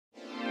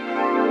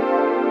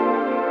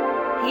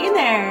Hey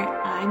there,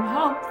 I'm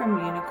Hope from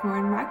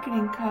Unicorn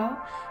Marketing Co.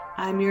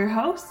 I'm your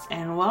host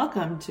and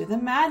welcome to the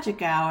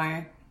Magic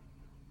Hour.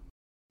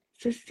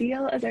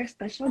 Cecile is our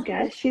special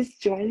guest. She's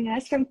joining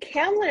us from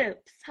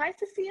Kamloops. Hi,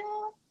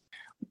 Cecile.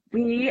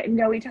 We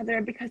know each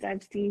other because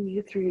I've seen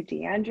you through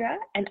Deandra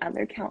and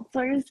other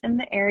counselors in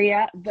the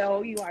area,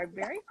 though you are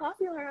very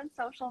popular on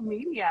social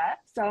media.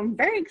 So I'm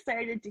very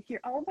excited to hear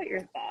all about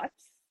your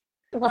thoughts.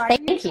 Well, Why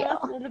don't thank you you. tell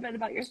us a little bit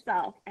about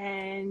yourself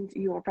and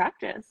your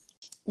practice?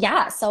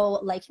 Yeah, so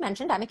like you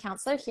mentioned, I'm a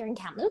counselor here in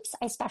Kamloops.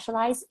 I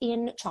specialize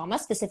in trauma,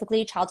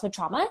 specifically childhood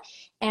trauma,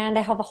 and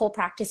I have a whole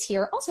practice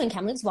here also in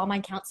Kamloops,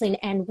 Wellmind Counseling,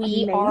 and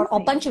we are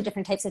a bunch of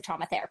different types of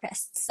trauma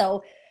therapists.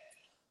 So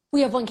we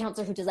have one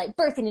counselor who does like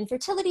birth and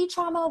infertility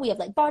trauma. We have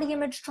like body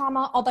image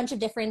trauma, a bunch of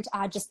different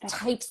types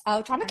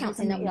of trauma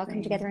counseling that we all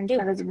come together and do.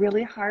 That is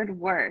really hard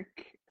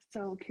work.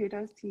 So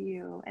kudos to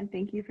you, and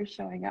thank you for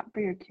showing up for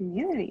your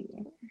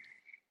community.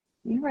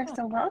 You are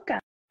so welcome.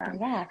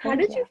 Yeah, How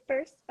did you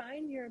first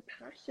find your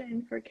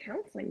passion for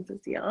counseling,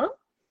 Cecile?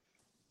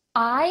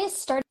 I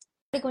started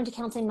going to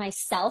counseling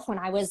myself when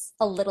I was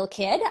a little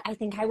kid. I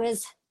think I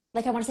was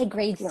like, I want to say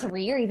grade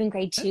 3 or even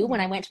grade 2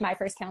 when I went to my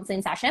first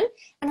counseling session.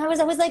 And I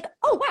was always like,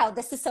 oh, wow,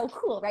 this is so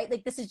cool, right?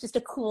 Like, this is just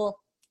a cool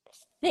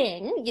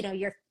thing. You know,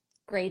 you're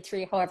grade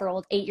 3, however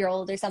old,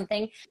 8-year-old or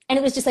something. And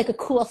it was just like a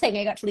cool thing.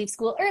 I got to leave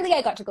school early.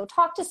 I got to go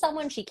talk to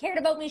someone. She cared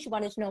about me. She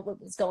wanted to know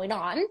what was going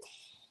on.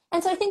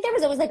 And so I think there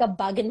was always like a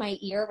bug in my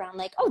ear around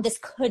like, oh, this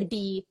could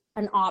be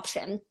an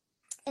option.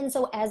 And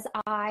so as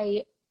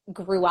I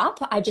grew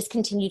up, I just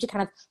continued to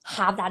kind of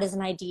have that as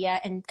an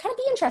idea and kind of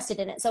be interested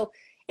in it. So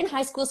in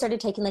high school, started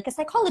taking like a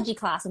psychology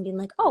class and being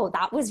like, oh,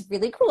 that was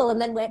really cool.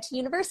 And then went to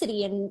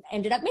university and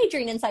ended up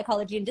majoring in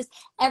psychology. And just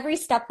every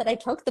step that I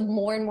took, the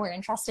more and more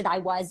interested I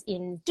was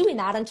in doing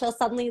that until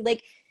suddenly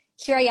like,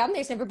 here I am.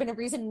 There's never been a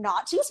reason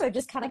not to. So I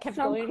just kind of kept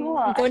going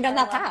down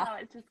that path.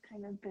 It's just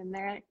kind of been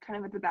there, kind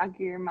of at the back of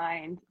your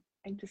mind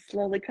and just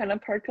slowly kind of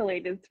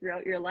percolated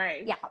throughout your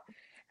life. Yeah.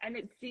 And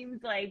it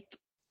seems like,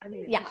 I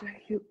mean, it's such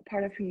a huge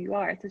part of who you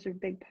are. It's such a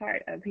big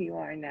part of who you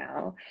are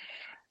now.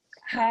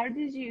 How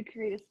did you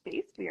create a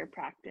space for your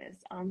practice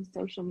on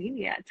social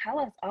media? Tell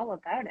us all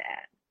about it.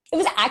 It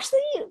was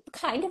actually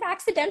kind of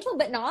accidental,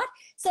 but not.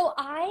 So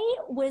I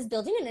was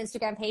building an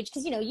Instagram page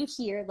because, you know, you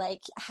hear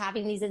like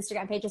having these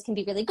Instagram pages can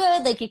be really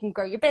good. Like you can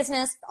grow your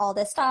business, all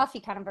this stuff.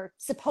 You kind of are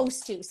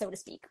supposed to, so to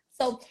speak.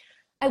 So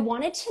I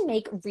wanted to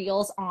make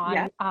reels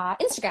on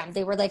Instagram.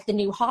 They were like the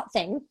new hot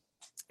thing.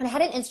 And I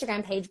had an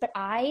Instagram page, but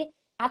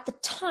at the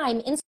time,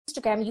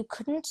 Instagram, you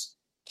can't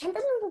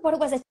remember what it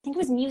was. I think it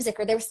was music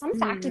or there was some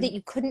factor that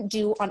you couldn't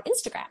do on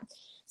Instagram.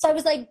 So I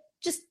was like,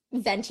 just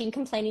venting,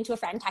 complaining to a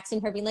friend,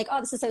 texting her, being like, oh,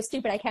 this is so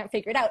stupid. I can't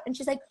figure it out. And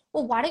she's like,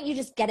 well, why don't you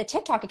just get a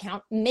TikTok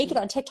account, make it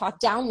on TikTok,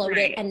 download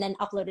it, and then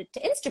upload it to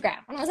Instagram?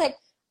 And I was like,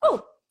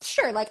 oh,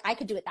 sure. Like I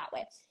could do it that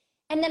way.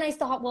 And then I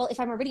thought, well, if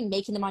I'm already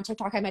making them on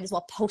TikTok, I might as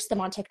well post them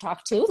on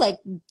TikTok too.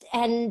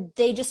 And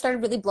they just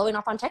started really blowing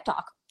up on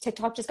TikTok.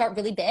 TikTok just got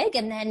really big.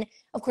 And then,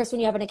 of course, when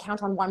you have an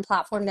account on one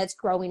platform that's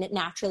growing, it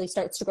naturally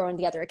starts to grow in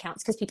the other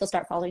accounts because people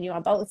start following you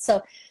on both.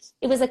 So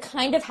it was a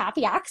kind of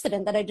happy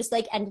accident that I just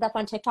like ended up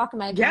on TikTok and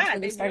my account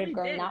really started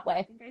growing that way.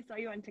 I think I saw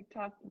you on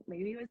TikTok.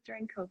 Maybe it was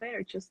during COVID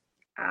or just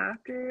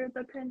after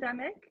the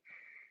pandemic.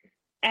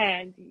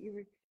 And you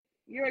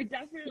were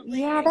definitely...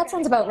 Yeah, that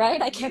sounds about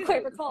right. I can't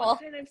quite recall.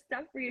 What kind of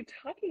stuff were you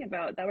talking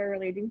about that were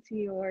relating to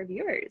your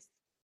viewers?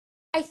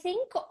 I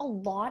think a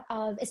lot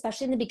of,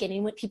 especially in the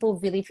beginning, what people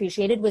really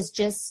appreciated was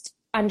just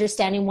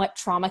understanding what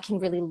trauma can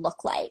really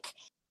look like.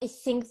 I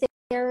think that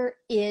there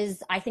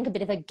is, a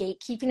bit of a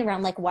gatekeeping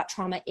around like what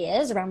trauma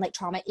is, around like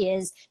trauma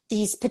is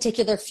these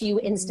particular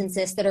few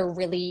instances that are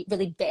really,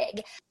 really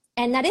big.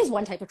 And that is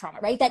one type of trauma,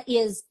 right? That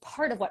is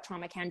part of what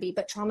trauma can be,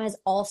 but trauma is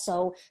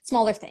also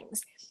smaller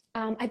things.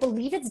 I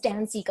believe it's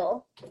Dan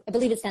Siegel,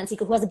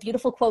 who has a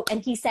beautiful quote,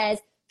 and he says,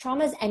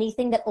 trauma is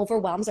anything that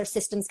overwhelms our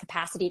system's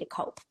capacity to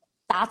cope.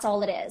 That's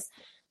all it is.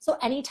 So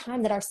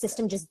anytime that our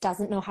system just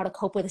doesn't know how to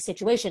cope with a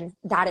situation,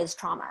 that is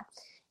trauma.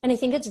 And I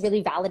think it's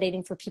really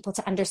validating for people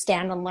to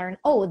understand and learn,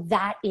 oh,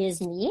 that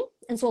is me.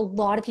 And so a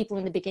lot of people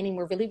in the beginning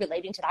were really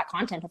relating to that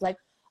content of like,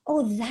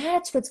 oh,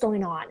 that's what's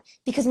going on.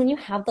 Because when you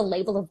have the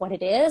label of what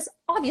it is,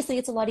 obviously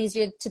it's a lot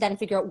easier to then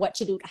figure out what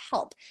to do to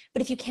help.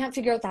 But if you can't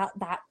figure out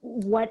that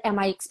what am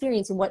I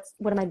experiencing, what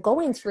am I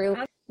going through,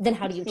 then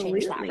how do you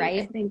change that,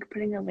 right? I think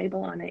putting a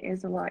label on it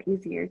is a lot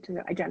easier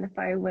to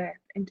identify with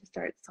and to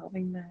start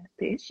solving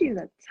the issue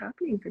that's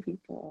happening for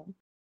people.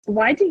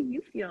 Why do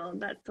you feel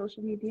that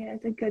social media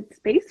is a good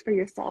space for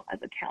yourself as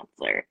a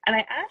counselor? And I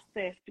ask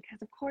this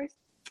because, of course,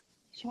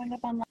 showing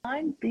up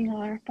online, being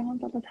on our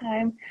phones all the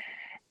time,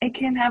 it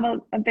can have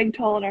a big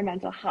toll on our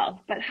mental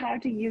health. But how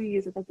do you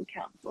use it as a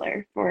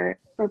counselor for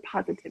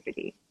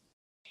positivity?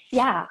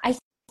 Yeah, I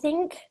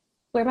think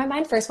where my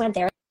mind first went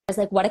there was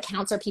like, what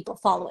accounts are people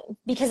following?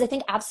 Because I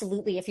think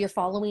absolutely if you're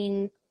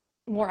following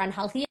more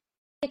unhealthy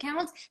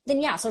accounts,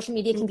 then yeah, social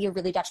media can be a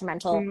really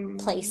detrimental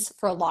place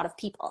for a lot of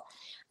people.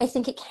 I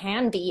think it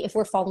can be if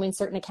we're following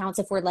certain accounts,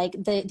 if we're like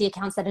the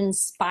accounts that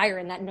inspire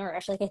and that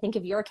nourish. Like I think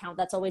of your account,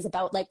 that's always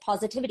about like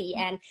positivity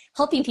and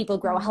helping people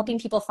grow, helping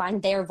people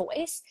find their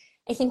voice.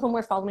 I think when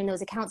we're following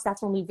those accounts,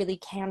 that's when we really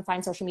can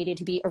find social media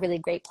to be a really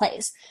great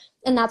place.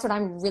 And that's what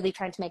I'm really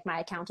trying to make my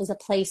account, is a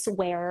place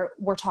where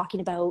we're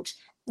talking about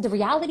the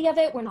reality of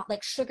it. We're not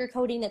like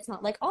sugarcoating. It's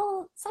not like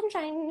all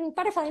sunshine,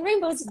 butterfly, and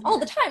rainbows all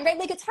the time, right?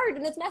 Like it's hard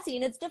and it's messy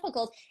and it's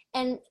difficult.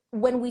 And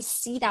when we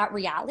see that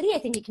reality, I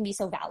think it can be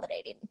so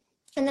validating.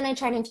 And then I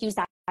try to infuse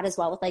that as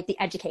well with like the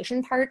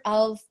education part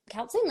of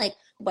counseling, like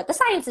what the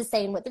science is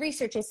saying, what the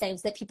research is saying,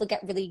 so that people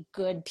get really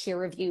good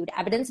peer-reviewed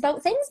evidence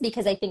about things.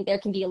 Because I think there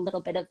can be a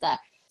little bit of the,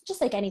 just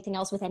like anything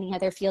else with any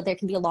other field, there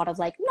can be a lot of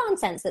like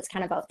nonsense that's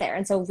kind of out there.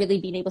 And so really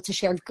being able to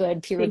share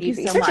good peer-reviewed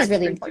research is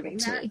really important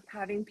to me.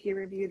 Having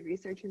peer-reviewed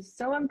research is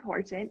so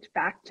important.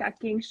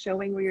 Fact-checking,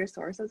 showing where your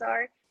sources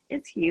are,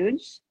 it's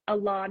huge. A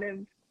lot of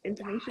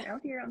information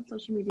out here on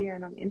social media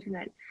and on the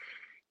internet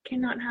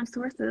cannot have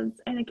sources,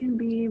 and it can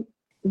be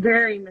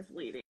very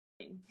misleading,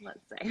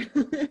 let's say.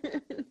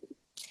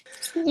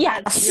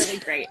 Yeah, that's really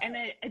great. And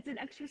it's an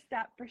extra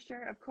step for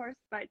sure, of course,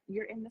 but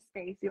you're in the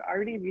space, you're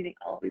already reading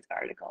all these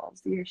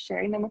articles, you're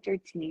sharing them with your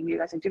team, you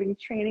guys are doing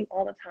training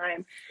all the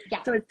time.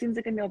 Yeah. So it seems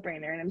like a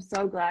no-brainer, and I'm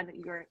so glad that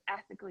you're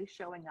ethically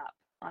showing up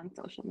on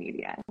social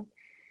media.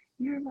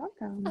 You're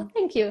welcome. Oh,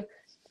 thank you.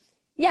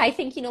 Yeah, I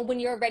think, when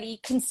you're already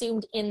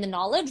consumed in the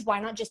knowledge, why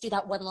not just do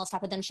that one little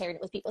step and then share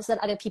it with people so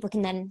that other people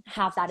can then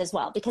have that as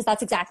well? Because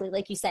that's exactly,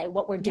 like you say,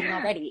 what we're doing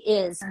already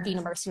is being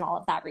immersed in all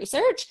of that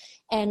research.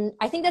 And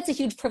I think that's a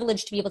huge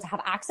privilege to be able to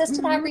have access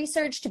to that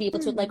research, to be able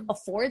to like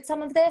afford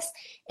some of this.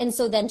 And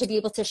so then to be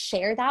able to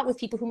share that with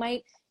people who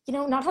might,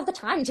 not have the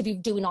time to be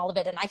doing all of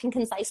it. And I can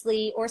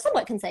concisely, or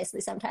somewhat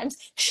concisely sometimes,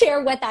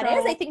 share what that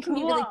is, I think can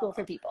be really cool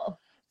for people.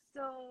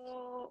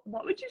 So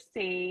what would you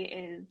say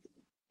is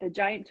the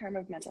giant term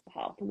of mental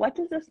health? What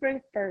does this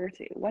refer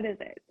to? What is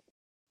it?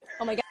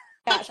 Oh my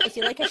gosh, I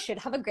feel like I should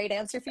have a great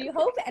answer for you,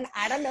 Hope, and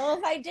I don't know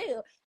if I do.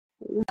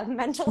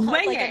 Mental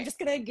health, I'm just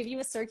going to give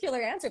you a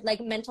circular answer. Like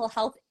mental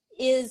health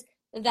is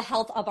the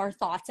health of our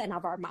thoughts and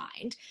of our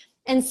mind.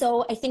 And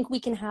so I think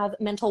we can have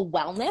mental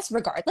wellness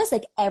regardless.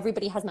 Like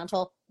everybody has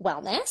mental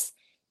wellness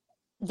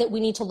that we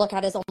need to look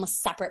at as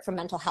almost separate from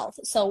mental health.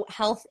 So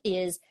health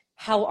is,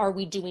 how are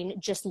we doing,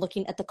 just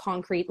looking at the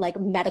concrete, like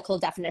medical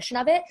definition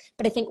of it.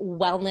 But I think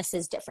wellness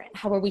is different.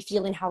 How are we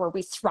feeling? How are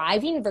we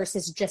thriving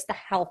versus just the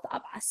health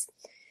of us?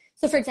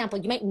 So for example,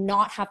 you might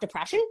not have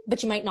depression,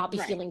 but you might not be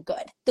feeling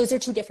good. Those are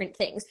two different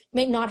things. You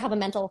might not have a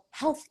mental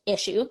health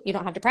issue. You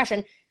don't have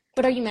depression,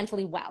 but are you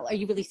mentally well? Are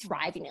you really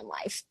thriving in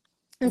life?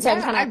 And so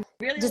I'm kind of,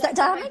 really does that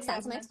make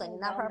sense? Am I explaining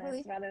that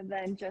properly? Rather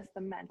than just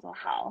the mental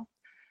health.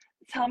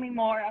 Tell me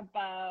more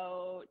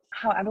about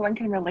how everyone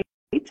can relate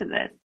to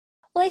this.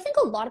 Well, I think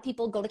a lot of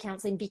people go to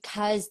counseling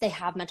because they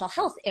have mental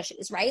health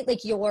issues, right?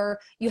 Like you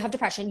have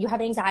depression, you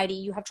have anxiety,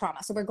 you have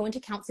trauma. So we're going to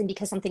counseling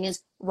because something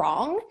is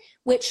wrong,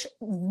 which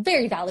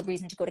very valid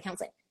reason to go to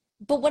counseling.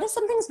 But what if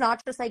something's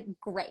not just like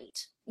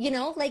great?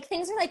 Like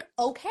things are like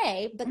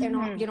okay, but they're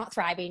not, you're not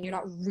thriving, you're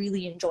not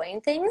really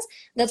enjoying things.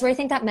 That's where I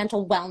think that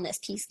mental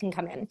wellness piece can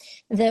come in.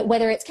 That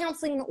whether it's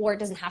counseling or it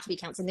doesn't have to be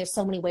counseling, there's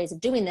so many ways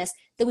of doing this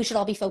that we should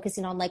all be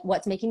focusing on like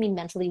what's making me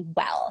mentally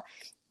well.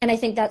 And I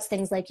think that's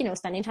things like,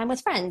 spending time with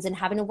friends and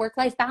having a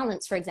work-life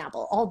balance, for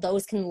example. All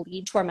those can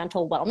lead to our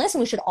mental wellness, and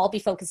we should all be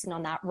focusing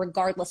on that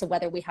regardless of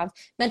whether we have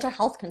mental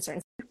health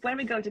concerns. When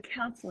we go to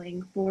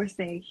counseling for,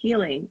 say,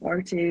 healing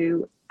or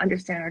to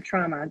understand our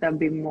trauma, that would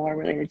be more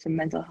related to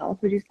mental health,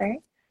 would you say?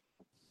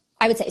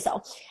 I would say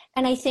so.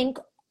 And I think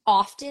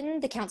often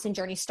the counseling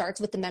journey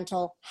starts with the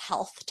mental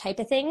health type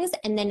of things.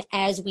 And then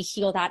as we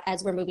heal that,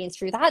 as we're moving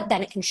through that,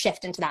 then it can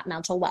shift into that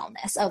mental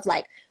wellness of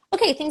like,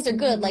 okay, things are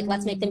good. Like,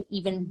 let's make them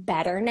even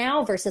better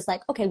now versus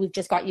like, okay, we've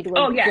just got you to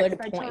a good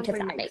point, if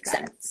that makes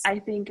sense. I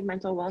think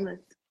mental wellness,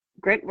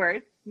 great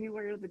word, new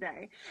word of the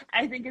day.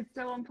 I think it's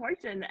so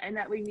important, and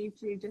that we need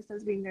to, just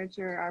as we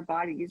nurture our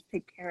bodies,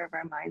 take care of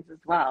our minds as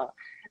well.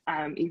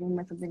 Even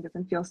when something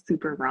doesn't feel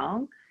super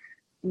wrong,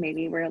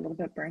 maybe we're a little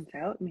bit burnt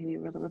out, maybe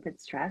we're a little bit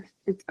stressed,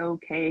 it's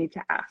okay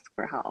to ask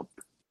for help.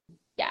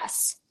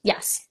 Yes.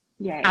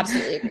 Yay.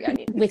 Absolutely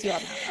agree with you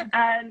on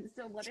that.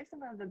 So what are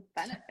some of the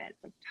benefits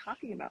of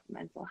talking about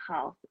mental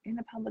health in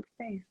a public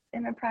space,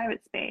 in a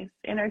private space,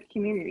 in our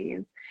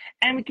communities?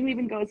 And we can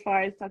even go as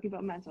far as talking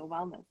about mental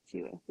wellness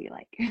too, if we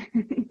like.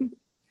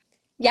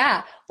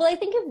 Yeah. Well, I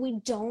think if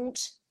we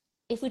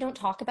don't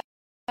talk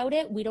about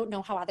it, we don't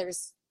know how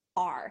others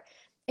are.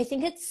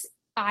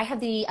 I have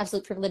the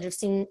absolute privilege of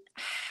seeing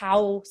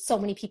how so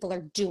many people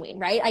are doing,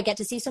 right? I get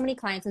to see so many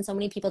clients and so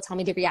many people tell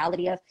me the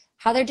reality of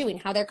how they're doing,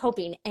 how they're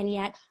coping. And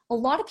yet a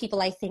lot of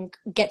people, I think,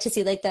 get to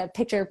see like the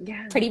picture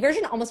pretty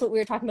version, almost what we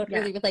were talking about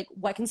earlier with like,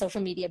 what can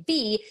social media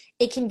be?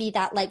 It can be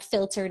that like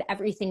filtered,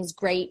 everything's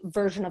great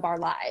version of our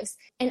lives.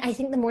 And I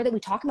think the more that we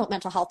talk about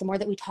mental health, the more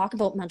that we talk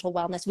about mental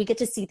wellness, we get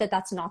to see that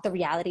that's not the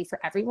reality for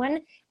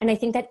everyone. And I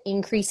think that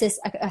increases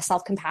a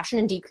self-compassion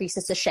and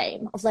decreases the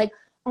shame of like,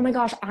 oh my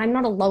gosh, I'm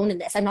not alone in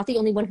this. I'm not the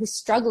only one who's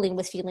struggling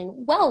with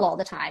feeling well all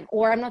the time,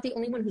 or I'm not the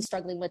only one who's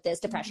struggling with this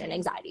depression,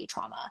 anxiety,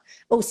 trauma,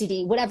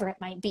 OCD, whatever it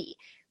might be.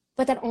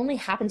 But that only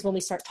happens when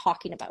we start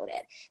talking about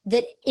it.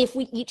 That if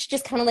we each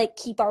just kind of like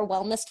keep our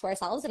wellness to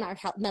ourselves and our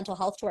mental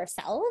health to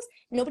ourselves,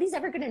 nobody's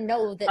ever going to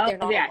know that they're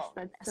not yes, alone.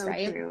 that's so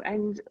right? true.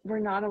 And we're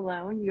not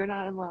alone. You're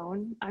not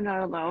alone. I'm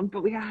not alone.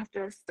 But we have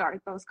to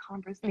start those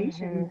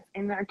conversations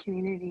in our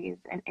communities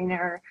and in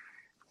our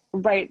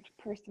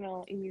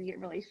personal, immediate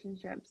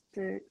relationships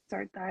to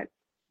start that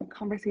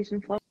conversation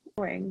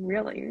flowing,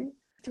 really.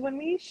 So when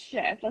we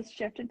shift, let's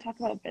shift and talk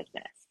about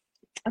business.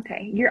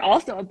 Okay, you're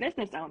also a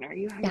business owner.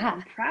 You have your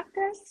own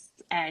practice,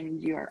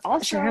 and you're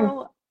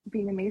also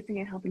being amazing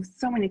and helping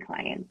so many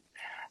clients.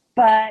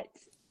 But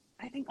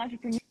I think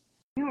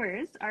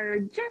entrepreneurs are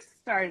just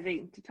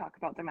starting to talk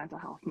about their mental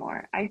health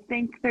more. I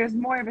think there's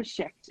more of a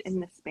shift in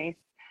this space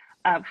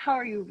of how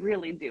are you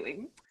really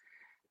doing?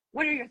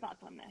 What are your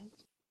thoughts on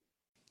this?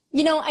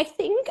 I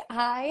think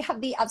I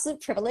have the absolute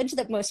privilege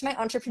that most of my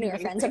entrepreneur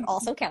friends are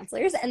also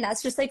counselors. And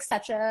that's just like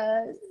such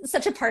a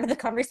part of the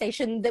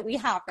conversation that we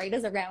have, right?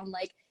 Is around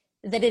like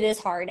that it is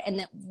hard and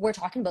that we're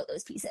talking about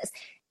those pieces.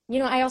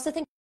 I also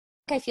think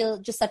I feel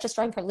just such a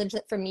strong privilege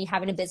that for me,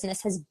 having a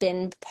business has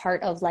been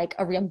part of like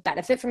a real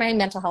benefit for my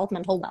mental health,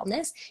 mental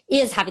wellness,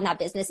 is having that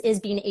business, is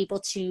being able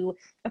to,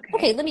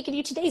 okay, let me give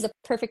you today's a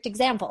perfect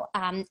example.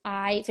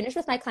 I finished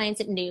with my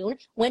clients at noon,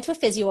 went to a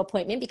physio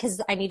appointment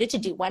because I needed to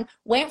do one,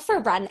 went for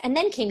a run, and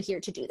then came here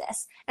to do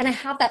this. And I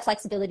have that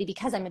flexibility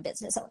because I'm a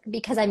business owner,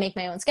 because I make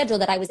my own schedule,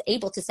 that I was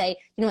able to say,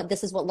 you know what,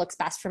 this is what looks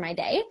best for my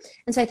day.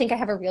 And so I think I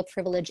have a real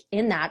privilege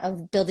in that,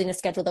 of building a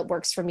schedule that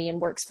works for me and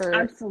works for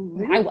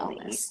my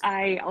wellness.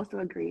 I also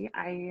agree.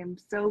 I am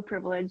so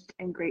privileged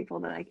and grateful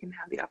that I can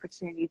have the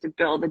opportunity to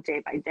build a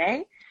day by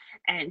day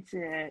and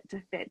to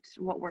fit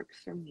what works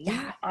for me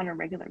on a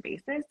regular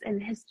basis.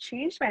 And it has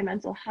changed my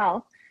mental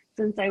health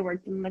since I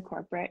worked in the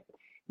corporate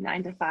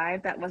 9 to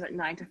 5. That wasn't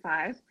 9 to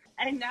 5.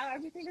 And now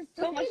everything is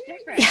so much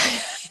different.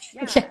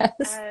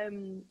 Yes.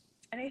 And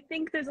I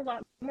think there's a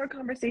lot more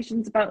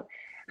conversations about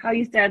how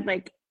you said,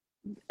 like,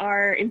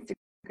 our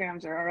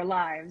Instagrams or our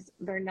lives,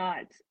 they're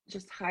not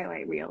just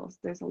highlight reels.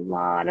 There's a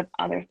lot of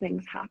other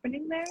things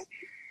happening there.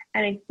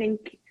 And I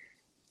think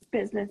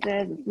businesses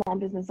and small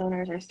business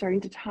owners are starting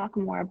to talk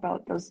more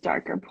about those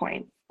darker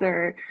points.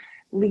 They're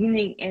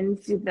leaning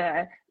into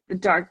the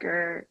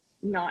darker,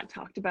 not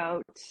talked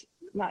about,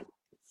 not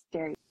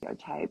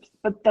stereotypes,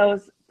 but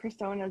those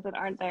personas that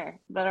aren't there,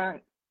 that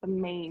aren't the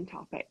main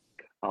topic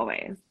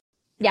always.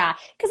 Yeah,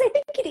 because I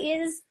think it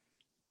is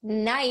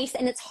nice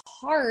and it's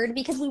hard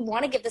because we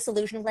want to give this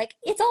illusion of like,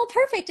 it's all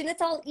perfect and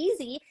it's all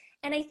easy.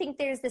 And I think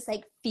there's this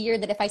like fear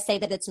that if I say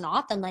that it's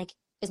not, then like,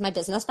 is my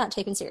business not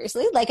taken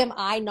seriously? Like, am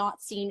I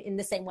not seen in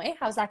the same way?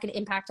 How's that going to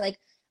impact like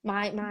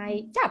my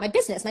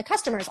business, my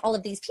customers, all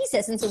of these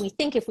pieces? And so we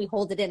think if we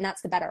hold it in,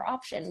 that's the better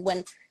option,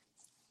 when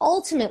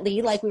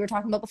ultimately, like we were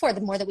talking about before,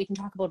 the more that we can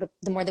talk about it,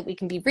 the more that we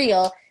can be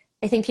real.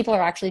 I think people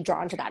are actually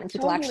drawn to that, and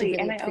people actually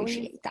really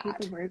appreciate that. Use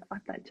the word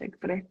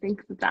authentic, but I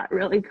think that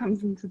really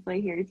comes into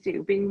play here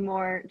too. Being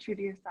more true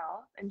to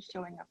yourself and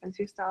showing up as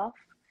yourself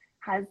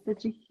has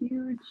such a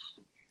huge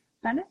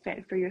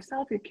benefit for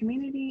yourself, your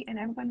community, and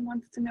everyone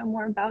wants to know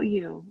more about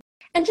you.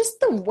 And just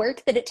the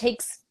work that it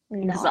takes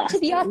not to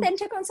be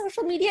authentic on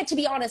social media. To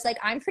be honest, like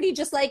I'm pretty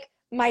just like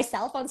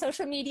myself on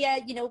social media,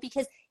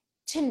 because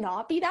to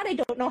not be that, I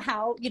don't know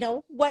how,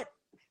 what.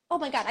 Oh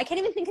my God, I can't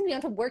even think of the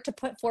amount of work to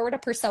put forward a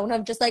persona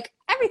of just like,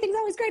 everything's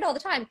always great all the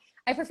time.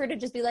 I prefer to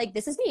just be like,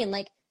 this is me. And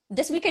like,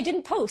 this week I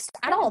didn't post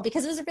at all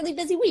because it was a really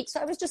busy week.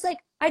 So I was just like,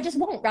 I just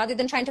won't, rather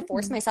than trying to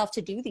force myself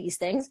to do these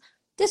things.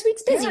 This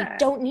week's busy,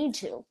 don't need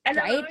to, and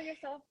right? allowing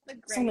yourself the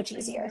grace, so much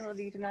easier.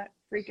 Ability to not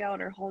freak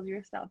out or hold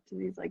yourself to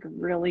these like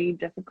really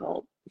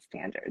difficult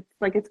standards.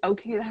 Like, it's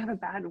okay to have a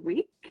bad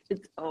week.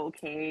 It's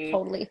okay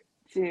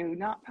to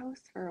not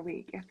post for a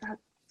week if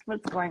that's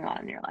what's going on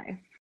in your life.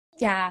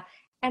 Yeah.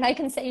 And I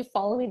can say,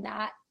 following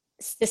that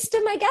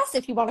system, I guess,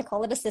 if you want to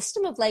call it a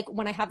system, of like,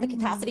 when I have the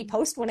capacity,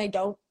 post, when I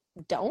don't.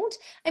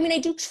 I mean, I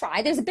do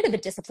try. There's a bit of a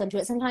discipline to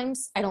it.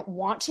 Sometimes I don't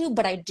want to,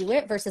 but I do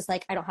it, versus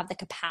like, I don't have the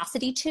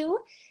capacity to.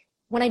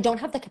 When I don't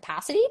have the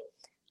capacity,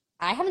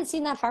 I haven't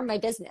seen that harm my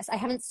business. I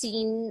haven't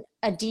seen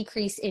a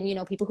decrease in,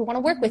 people who want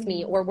to work with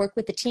me or work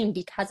with the team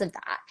because of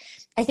that.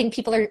 I think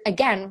people are,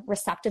 again,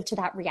 receptive to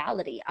that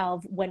reality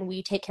of when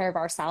we take care of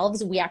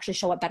ourselves, we actually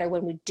show up better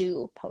when we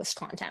do post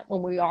content,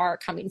 when we are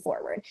coming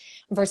forward,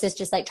 versus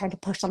just like trying to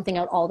push something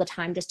out all the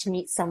time just to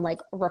meet some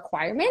like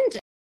requirement.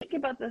 Thinking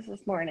about this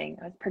morning,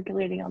 I was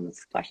percolating on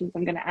these questions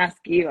I'm going to ask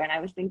you, and I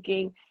was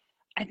thinking,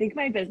 I think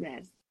my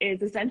business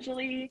is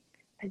essentially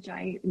a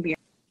giant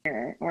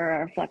mirror or a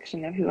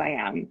reflection of who I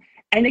am.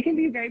 And it can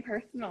be very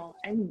personal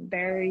and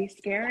very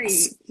scary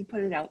to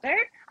put it out there.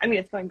 I mean,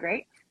 it's going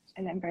great,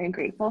 and I'm very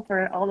grateful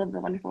for all of the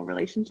wonderful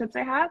relationships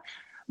I have,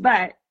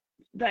 but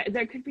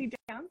there could be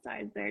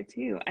downsides there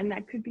too, and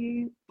that could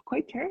be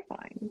quite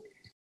terrifying.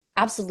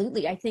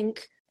 Absolutely. I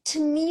think,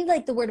 to me,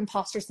 like, the word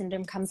imposter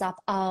syndrome comes up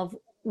of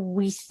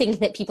we think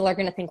that people are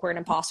going to think we're an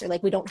imposter.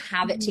 Like we don't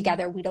have it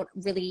together. We don't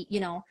really,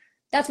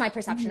 that's my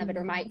perception of it,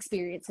 or my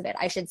experience of it.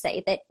 I should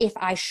say that if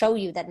I show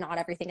you that not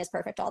everything is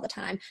perfect all the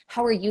time,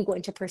 how are you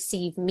going to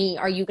perceive me?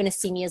 Are you going to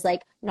see me as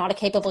like not a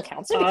capable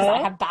counselor because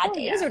I have bad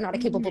days, or not a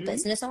capable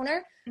business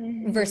owner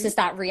versus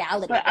that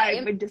reality? But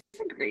right? I would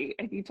disagree.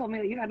 If you told me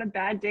that you had a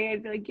bad day,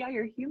 I'd be like, yeah,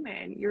 you're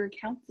human. You're a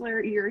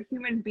counselor. You're a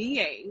human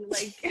being.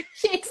 Like,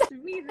 exactly.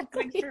 to me, this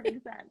makes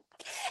perfect sense.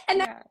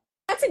 And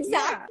that's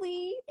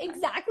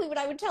exactly what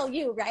I would tell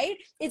you, right?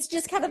 It's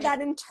just kind of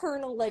that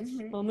internal, like,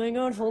 oh my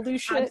God, holy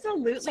shit.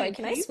 Absolutely. Sorry,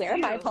 can I swear?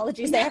 My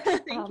apologies there.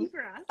 Thank you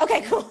for asking.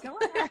 Okay, cool. Go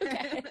ahead.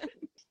 Okay.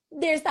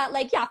 There's that,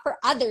 like, for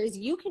others,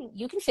 you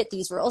can fit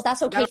these rules.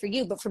 That's okay for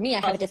you, but for me, I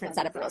have a different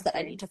set of rules that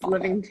I need to follow.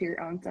 Living to your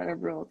own set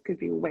of rules could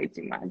be way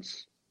too much.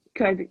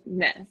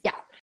 Goodness. Yeah.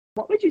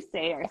 What would you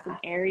say are some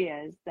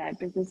areas that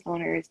business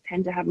owners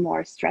tend to have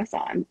more stress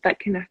on that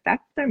can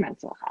affect their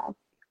mental health?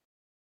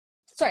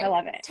 Sorry, I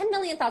love it. 10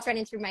 million thoughts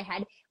running through my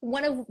head.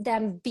 One of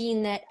them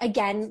being that,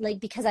 again,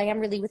 like, because I am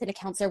really within a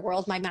counselor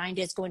world, my mind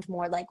is going to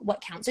more like what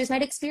counselors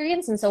might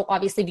experience. And so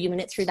obviously viewing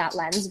it through that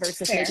lens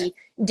versus maybe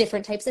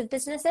different types of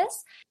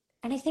businesses.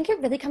 And I think it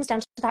really comes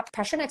down to that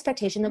pressure and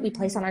expectation that we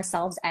place on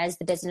ourselves as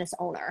the business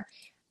owner.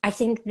 I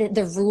think that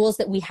the rules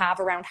that we have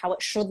around how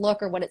it should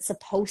look or what it's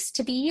supposed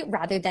to be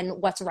rather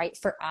than what's right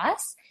for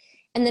us.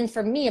 And then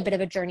for me, a bit of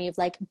a journey of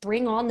like,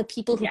 bring on the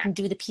people who can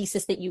do the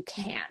pieces that you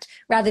can't,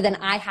 rather than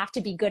I have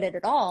to be good at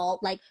it all.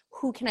 Like,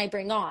 who can I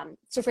bring on?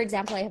 So for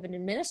example, I have an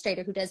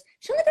administrator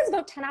she only does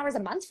about 10 hours a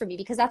month for me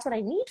because that's what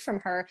I need from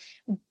her.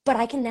 But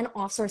I can then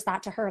outsource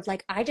that to her of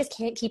like, I just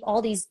can't keep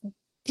all these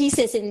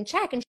pieces in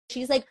check. And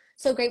she's like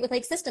so great with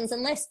like systems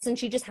and lists, and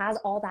she just has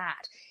all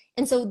that.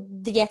 And so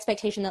the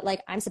expectation that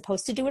like I'm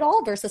supposed to do it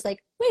all versus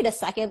like, wait a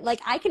second, like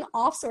I can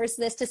outsource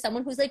this to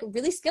someone who's like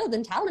really skilled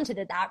and talented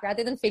at that,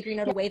 rather than figuring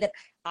out a way that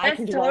I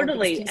can do all of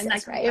these pieces, and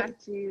that comes back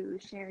to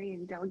sharing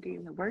and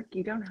delegating the work.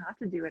 You don't have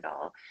to do it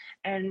all.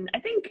 And I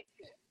think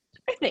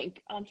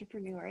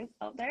entrepreneurs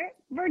out there,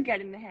 we're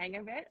getting the hang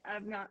of it,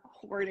 of not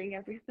hoarding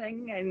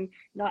everything and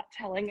not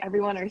telling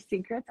everyone our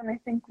secrets. And I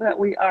think that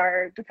we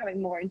are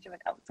becoming more into an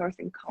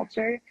outsourcing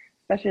culture,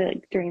 especially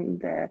like during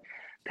the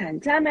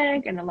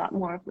pandemic and a lot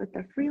more with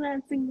the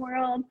freelancing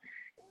world.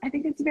 I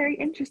think it's very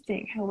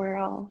interesting how we're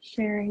all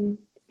sharing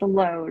the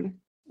load.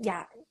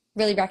 Yeah,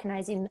 really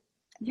recognizing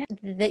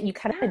that you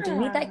kind of do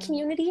need that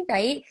community,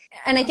 right?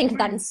 And I think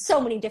that in so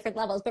many different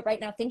levels, but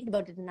right now thinking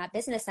about it in that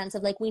business sense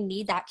of like, we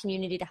need that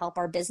community to help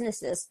our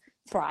businesses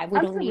thrive. We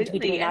don't need to be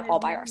doing that all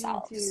by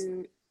ourselves.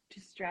 To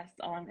stress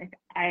on, if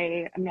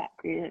I am not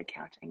great at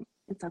accounting,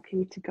 it's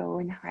okay to go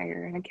and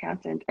hire an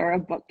accountant or a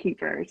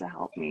bookkeeper to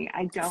help me.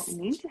 I don't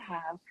need to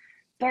have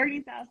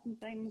 30,000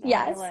 things on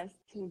my list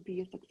to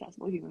be a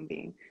successful human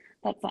being.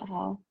 That's not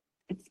how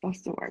it's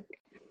supposed to work.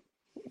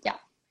 Yeah.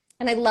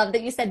 And I love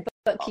that you said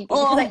bookkeeping,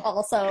 because I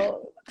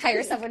also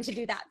hire someone to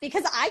do that,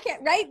 because I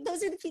can't, right?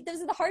 Those are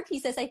the hard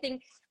pieces. I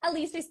think, at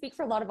least I speak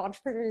for a lot of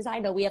entrepreneurs I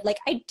know, we have like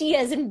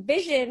ideas and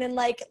vision and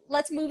like,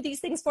 let's move these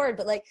things forward.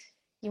 But like,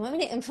 you want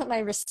me to input my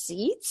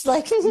receipts?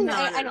 Like,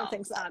 I don't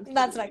think so. Absolutely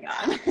That's not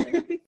not.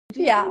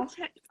 Do you have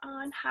tips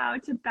on how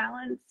to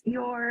balance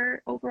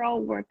your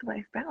overall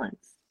work-life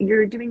balance?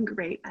 You're doing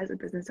great as a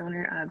business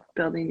owner of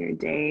building your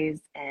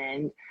days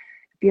and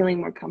feeling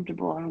more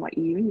comfortable on what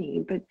you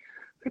need. But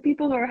for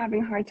people who are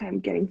having a hard time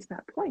getting to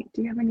that point,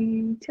 do you have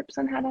any tips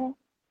on how to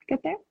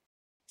get there?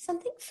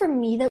 Something for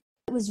me that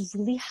was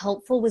really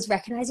helpful was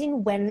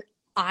recognizing when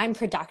I'm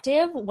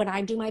productive, when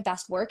I do my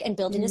best work, and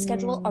building a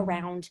schedule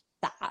around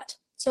that.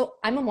 So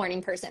I'm a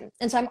morning person.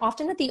 And so I'm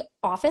often at the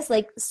office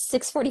like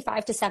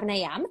 6:45 to 7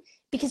 a.m.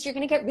 because you're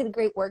going to get really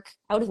great work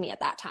out of me at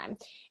that time.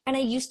 And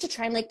I used to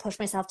try and like push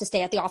myself to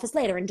stay at the office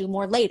later and do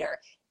more later.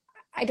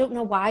 I don't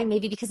know why,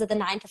 maybe because of the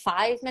 9 to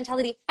 5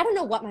 mentality. I don't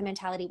know what my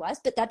mentality was,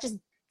 but that just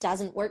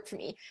doesn't work for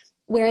me.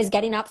 Whereas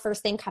getting up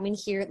first thing, coming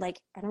here, like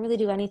I don't really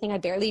do anything. I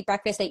barely eat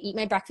breakfast. I eat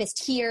my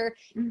breakfast here.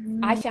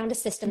 I found a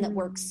system that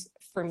works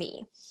for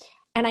me.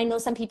 And I know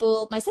some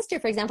people, my sister,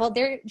 for example,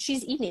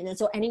 she's evening. And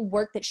so any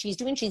work that she's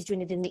doing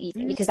it in the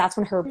evening because that's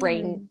when her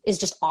brain is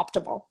just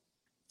optimal.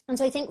 And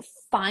so I think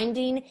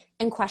finding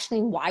and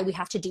questioning why we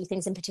have to do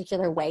things in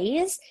particular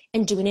ways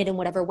and doing it in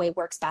whatever way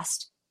works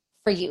best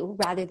for you,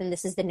 rather than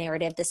this is the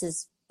narrative, this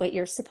is what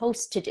you're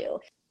supposed to do.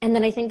 And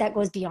then I think that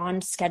goes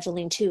beyond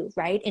scheduling too,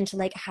 right? Into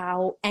like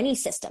how any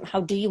system,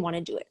 how do you want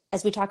to do it?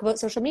 As we talk about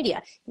social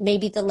media,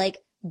 maybe the like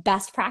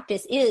best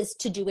practice is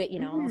to do it,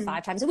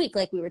 5 times a week,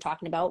 like we were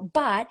talking about.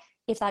 But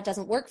if that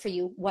doesn't work for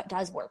you, what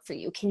does work for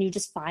you? Can you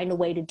just find a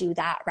way to do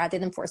that rather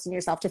than forcing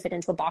yourself to fit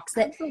into a box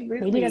that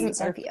maybe doesn't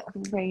serve you?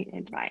 Great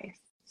advice.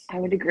 I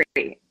would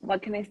agree.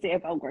 What can I say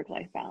about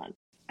work-life balance?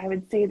 I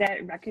would say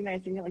that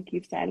recognizing, like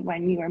you said,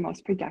 when you are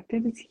most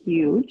productive is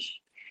huge,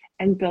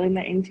 and building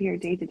that into your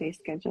day-to-day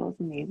schedule is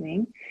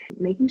amazing.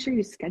 Making sure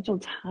you schedule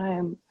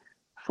time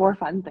for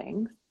fun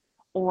things,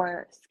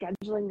 or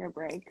scheduling your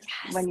breaks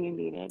when you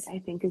need it, I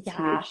think is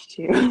huge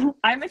too.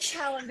 I'm a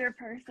calendar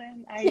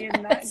person. I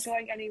am not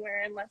going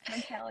anywhere unless my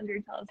calendar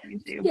tells me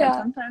to, but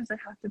sometimes I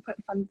have to put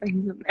fun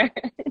things in there.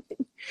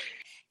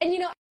 And,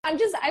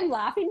 I'm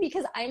laughing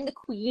because I'm the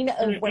queen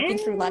of working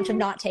through lunch and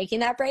not taking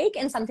that break.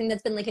 And something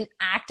that's been like an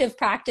active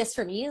practice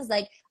for me is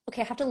like,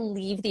 okay, I have to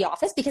leave the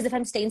office, because if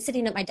I'm staying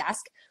sitting at my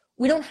desk,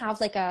 we don't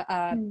have like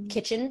a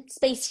kitchen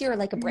space here, or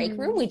like a break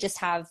room. We just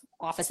have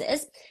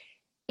offices.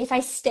 If I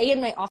stay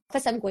in my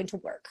office, I'm going to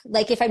work.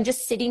 Like if I'm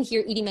just sitting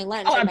here eating my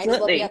lunch, I might as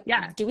well be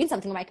up doing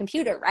something on my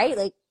computer, right?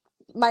 Like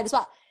might as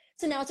well.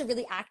 So now it's a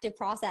really active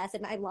process.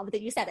 And I love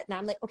that you said it. Now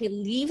I'm like, okay,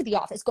 leave the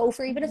office, go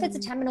for, even if it's a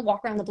 10-minute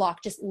walk around the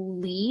block, just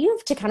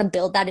leave, to kind of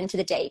build that into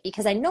the day,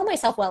 because I know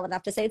myself well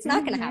enough to say it's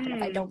not going to happen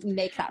if I don't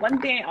make that One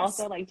practice. thing I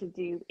also like to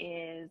do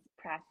is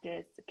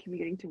practice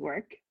commuting to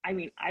work. I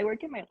mean, I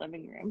work in my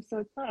living room, so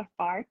it's not a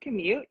far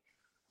commute,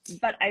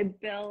 but I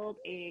build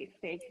a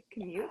fake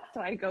commute.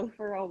 So I go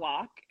for a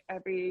walk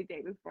every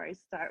day before I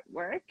start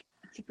work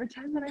to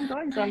pretend that I'm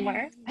going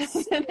somewhere. And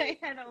then I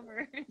head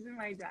over to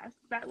my desk.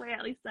 That way,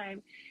 at least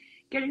I'm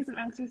getting some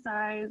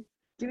exercise,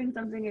 doing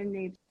something in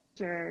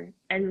nature,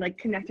 and like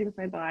connecting with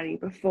my body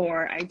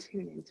before I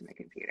tune into my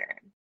computer.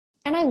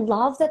 And I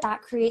love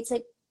that creates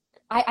like,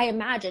 I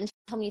imagine,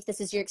 tell me if this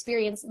is your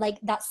experience, like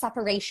that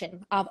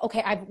separation of,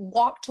 okay, I've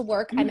walked to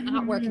work, I'm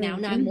at work now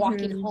I'm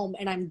walking home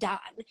and I'm done,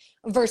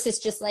 versus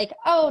just like,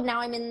 oh, now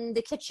I'm in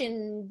the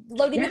kitchen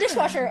loading the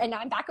dishwasher and now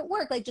I'm back at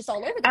work, like just all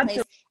over the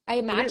place. I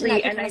imagine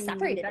that kind of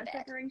separated that a bit.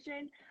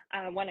 separation,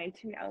 when I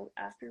tune out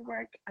after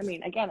work, I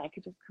mean, again, I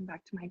could just come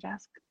back to my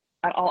desk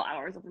at all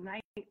hours of the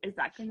night. Is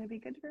that going to be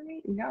good for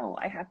me? No,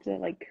 I have to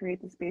like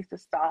create the space to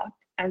stop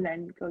and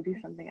then go do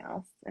something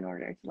else in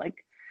order to like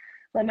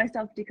let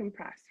myself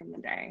decompress from the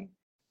day.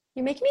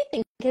 You're making me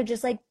think of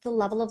just like the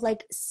level of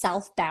like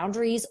self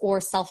boundaries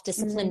or self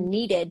discipline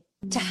needed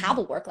to have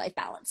a work life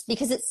balance,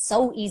 because it's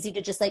so easy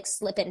to just like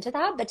slip into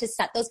that, but to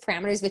set those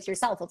parameters with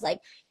yourself of like,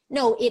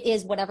 no, it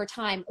is whatever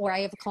time, or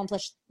I have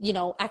accomplished,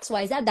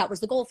 XYZ, that was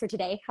the goal for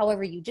today,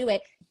 however you do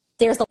it.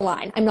 There's the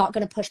line. I'm not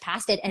going to push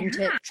past it, and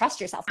to trust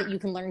yourself that you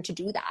can learn to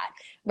do that,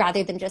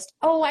 rather than just,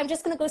 oh, I'm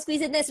just going to go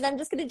squeeze in this and I'm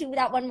just going to do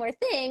that one more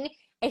thing.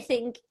 I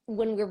think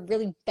when we're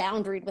really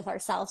boundaried with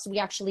ourselves, we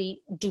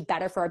actually do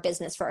better for our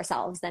business, for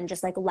ourselves, than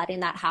just like letting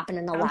that happen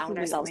and allowing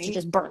ourselves to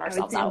just burn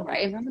ourselves out,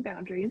 right? On the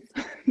boundaries,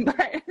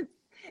 but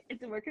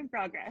it's a work in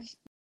progress.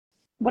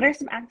 What are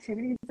some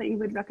activities that you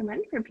would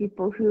recommend for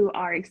people who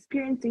are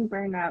experiencing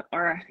burnout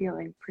or are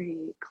feeling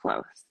pretty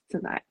close to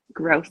that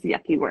gross,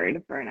 yucky word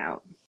of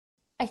burnout?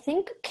 I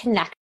think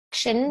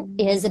connection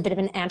is a bit of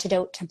an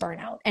antidote to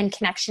burnout, and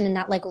connection in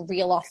that like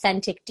real,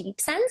 authentic, deep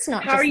sense.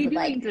 Not how just are you doing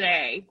like,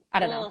 today? I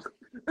don't know,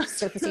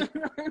 surfacey.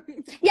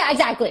 Yeah,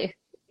 exactly.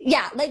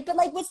 Yeah,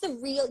 but what's the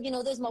real?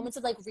 Those moments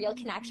of like real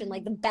connection,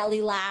 like the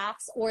belly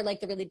laughs or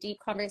like the really deep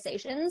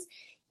conversations,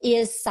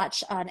 is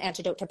such an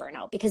antidote to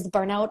burnout, because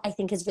burnout, I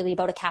think, is really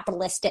about a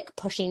capitalistic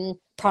pushing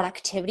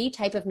productivity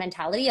type of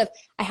mentality of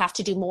I have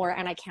to do more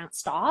and I can't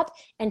stop.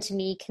 And to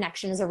me,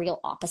 connection is a real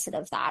opposite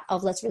of that,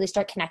 of let's really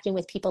start connecting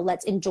with people.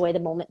 Let's enjoy the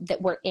moment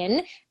that we're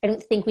in. I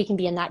don't think we can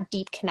be in that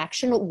deep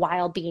connection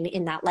while being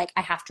in that, like,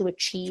 I have to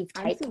achieve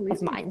type of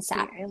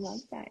mindset. I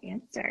love that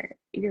answer.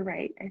 You're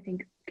right. I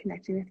think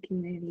connecting with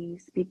community,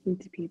 speaking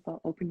to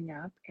people, opening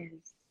up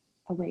is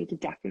a way to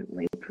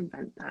definitely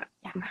prevent that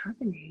from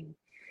happening.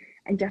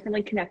 And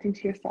definitely connecting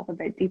to yourself a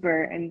bit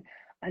deeper and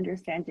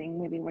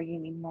understanding maybe where you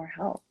need more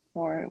help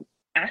or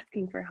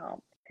asking for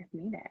help if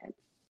needed.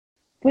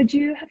 Would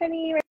you have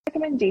any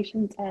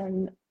recommendations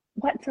on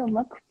what to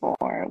look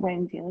for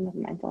when dealing with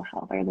mental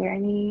health? Are there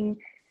any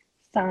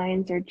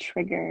signs or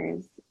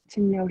triggers to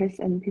notice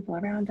in people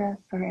around us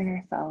or in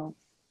ourselves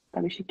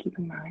that we should keep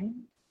in mind?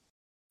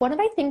 One of,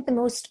 I think, the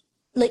most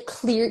like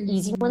clear,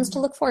 easy ones to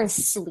look for is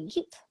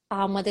sleep.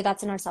 Whether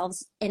that's in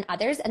ourselves and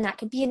others, and that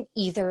could be in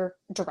either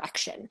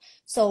direction.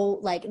 So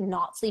like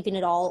not sleeping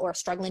at all, or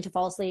struggling to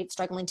fall asleep,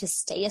 struggling to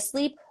stay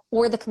asleep,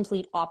 or the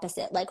complete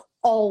opposite, like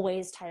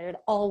always tired,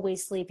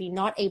 always sleepy,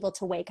 not able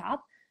to wake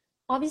up.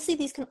 Obviously,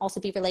 these can also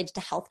be related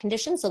to health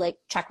conditions, so like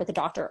check with a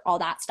doctor, all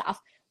that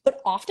stuff. But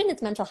often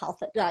it's mental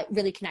health that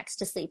really connects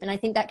to sleep. And I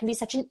think that can be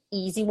such an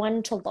easy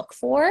one to look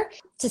for,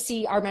 to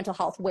see our mental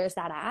health, where's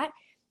that at?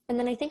 And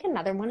then I think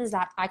another one is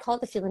that I call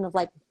it the feeling of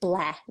like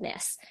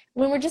blahness,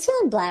 when we're just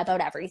feeling blah about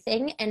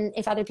everything. And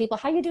if other people,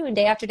 how you doing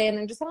day after day, and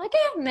they're just like,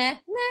 yeah, meh,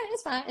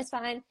 it's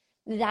fine.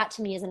 That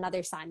to me is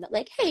another sign that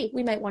like, hey,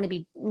 we might want to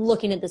be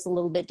looking at this a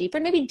little bit deeper,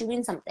 maybe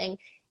doing something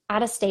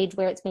at a stage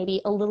where it's maybe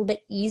a little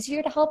bit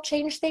easier to help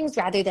change things,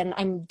 rather than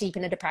I'm deep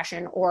in a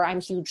depression, or I'm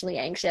hugely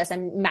anxious,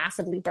 I'm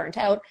massively burnt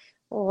out.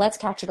 Let's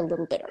catch it a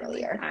little bit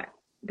earlier.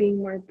 Being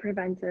more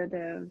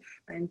preventative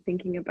and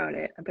thinking about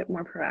it a bit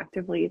more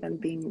proactively than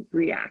being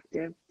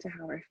reactive to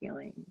how we're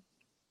feeling.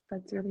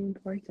 That's really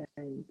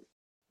important.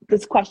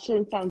 This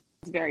question sounds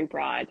very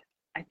broad.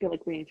 I feel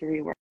like we need to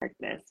rework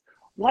this.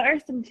 What are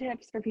some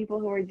tips for people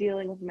who are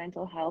dealing with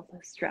mental health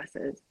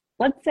stresses?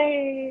 Let's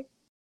say,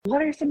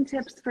 what are some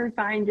tips for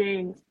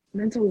finding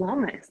mental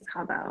wellness?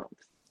 How about?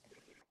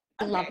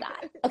 I love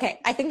that.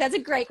 Okay, I think that's a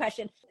great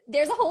question.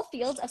 There's a whole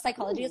field of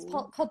psychology. It's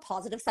called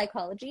positive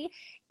psychology.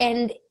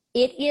 And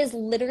It is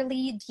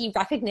literally the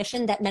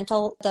recognition that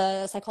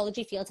the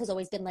psychology field has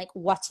always been like,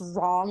 what's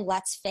wrong?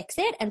 Let's fix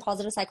it. And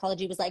positive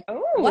psychology was like,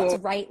 what's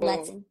right?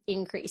 Let's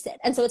increase it.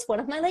 And so it's one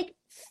of my like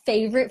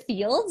favorite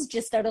fields,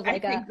 just out of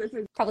like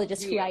probably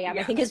just who I am.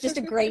 I think it's just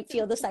a great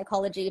field of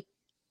psychology.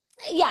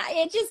 Yeah,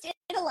 it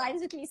aligns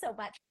with me so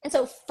much. And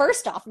so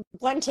first off,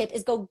 one tip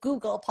is go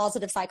Google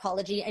positive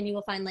psychology and you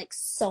will find like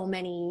so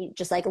many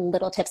just like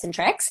little tips and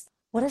tricks.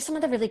 What are some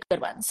of the really good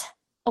ones?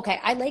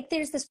 Okay,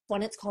 there's this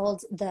one, it's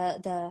called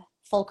the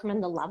fulcrum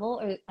and the level,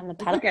 and the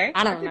pedal. Okay.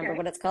 I don't remember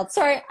what it's called.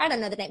 Sorry, I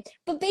don't know the name.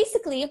 But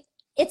basically,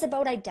 it's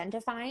about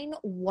identifying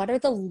what are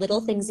the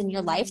little things in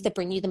your life that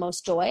bring you the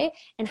most joy,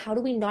 and how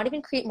do we not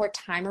even create more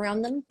time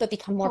around them, but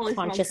become more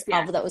conscious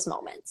of those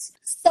moments.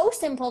 So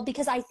simple,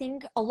 because I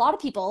think a lot of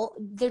people,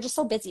 they're just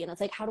so busy, and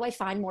it's like, how do I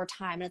find more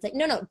time? And it's like,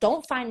 no,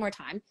 don't find more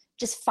time.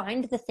 Just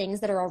find the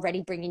things that are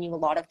already bringing you a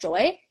lot of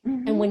joy,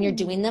 and when you're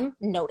doing them,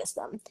 notice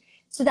them.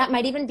 So that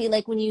might even be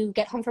like when you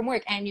get home from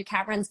work and your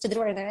cat runs to the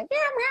door and they're like, meow,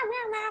 meow,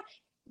 meow, meow.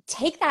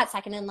 Take that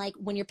second and like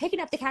when you're picking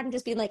up the cat and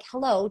just being like,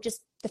 hello,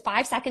 just the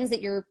 5 seconds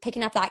that you're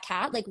picking up that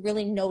cat, like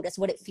really notice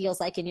what it feels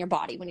like in your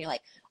body when you're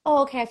like,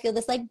 oh, okay, I feel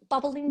this like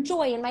bubbling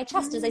joy in my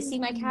chest as I see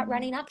my cat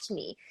running up to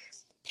me.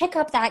 Pick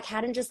up that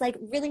cat and just like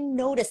really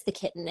notice the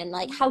kitten and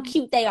like how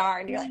cute they are.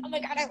 And you're like, oh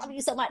my God, I love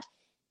you so much.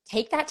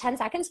 Take that 10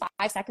 seconds,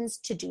 5 seconds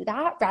to do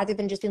that rather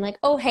than just being like,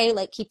 oh, hey,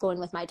 like keep going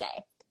with my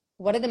day.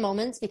 What are the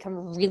moments?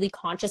 Become really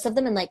conscious of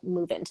them and like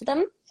move into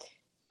them.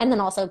 And then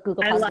also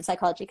Google positive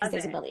psychology because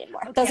there's a million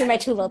more. Okay, those are my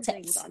 2 little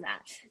tips on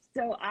that.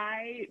 So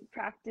I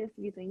practice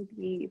using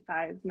the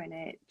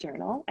 5-minute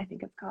journal, I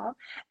think it's called.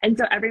 And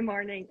so every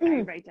morning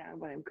I write down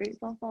what I'm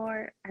grateful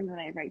for, and then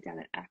I write down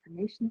an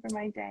affirmation for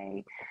my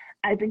day.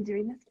 I've been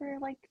doing this for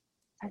like,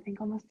 I think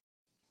almost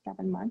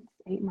 7 months,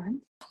 8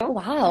 months. Oh,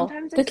 wow.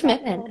 Sometimes good I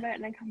commitment. a little bit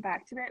and I come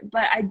back to it,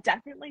 but I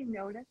definitely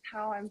notice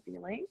how I'm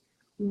feeling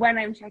when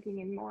I'm checking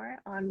in more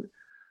on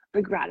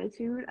the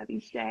gratitude of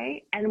each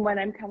day, and when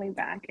I'm coming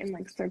back and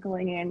like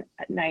circling in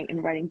at night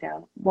and writing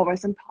down what were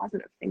some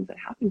positive things that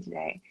happened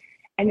today.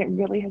 And it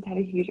really has had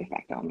a huge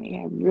effect on me.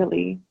 I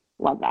really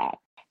love that.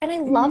 And I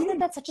love that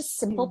that's such a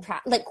simple,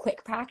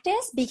 quick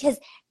practice, because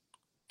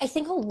I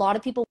think a lot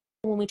of people,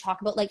 when we talk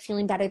about like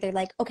feeling better, they're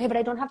like, okay, but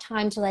I don't have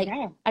time to like,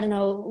 I don't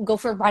know, go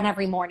for a run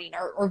every morning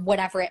or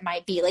whatever it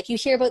might be. Like you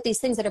hear about these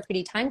things that are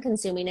pretty time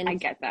consuming, and I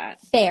get that.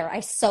 Fair.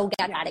 I so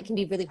get that. It can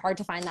be really hard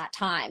to find that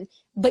time,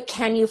 but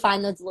can you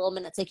find those little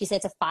minutes? Like you say,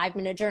 it's a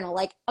 5-minute journal,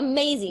 like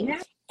amazing.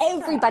 Yeah.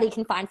 Everybody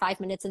can find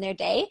 5 minutes in their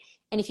day.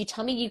 And if you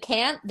tell me you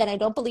can't, then I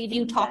don't believe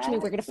you. Talk to me.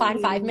 We're going to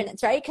find 5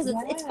 minutes, right? Because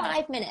it's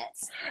 5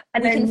 minutes.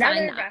 And we can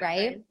find that,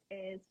 right?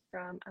 Is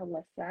from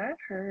Alyssa.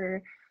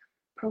 Her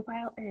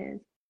profile is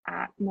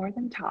at More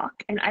Than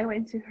Talk, and I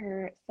went to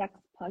her sex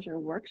pleasure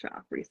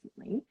workshop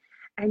recently,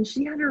 and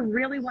she had a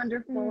really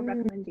wonderful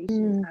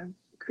recommendation of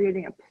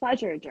creating a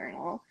pleasure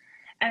journal.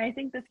 And I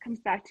think this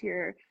comes back to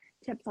your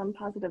tips on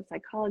positive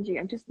psychology.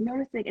 I'm just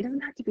noticing it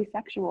doesn't have to be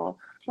sexual,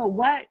 but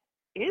what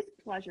is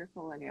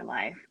pleasureful in your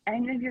life?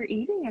 And if you're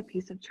eating a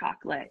piece of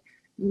chocolate,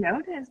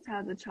 notice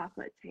how the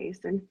chocolate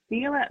tastes and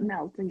feel it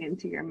melting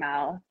into your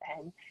mouth,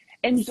 and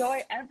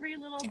enjoy every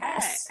little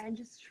bit, and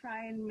just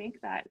try and make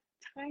that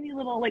tiny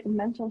little like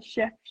mental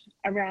shift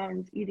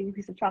around eating a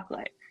piece of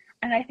chocolate.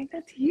 And I think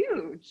that's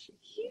huge.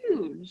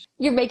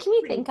 You're making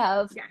me think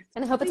of,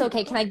 and I hope it's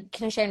okay. Can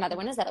I share another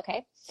one? Is that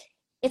okay?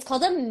 It's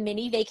called a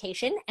mini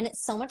vacation, and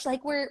it's so much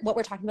like what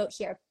we're talking about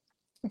here.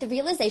 The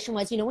realization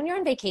was, when you're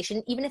on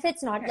vacation, even if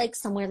it's not like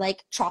somewhere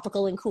like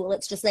tropical and cool,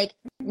 it's just like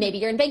maybe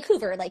you're in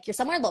Vancouver, like you're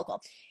somewhere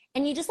local,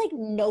 and you just like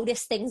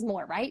notice things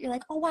more, right? You're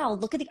like, oh wow,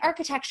 look at the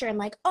architecture, and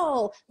like,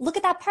 oh, look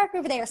at that park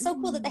over there. So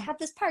cool that they have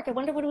this park. I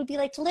wonder what it would be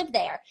like to live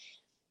there.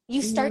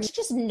 You start to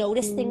just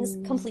notice things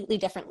completely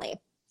differently.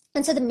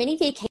 And so the mini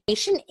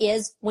vacation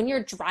is when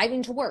you're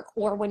driving to work,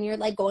 or when you're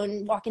like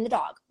going walking the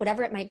dog,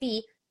 whatever it might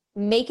be.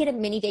 Make it a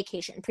mini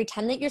vacation.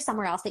 Pretend that you're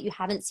somewhere else that you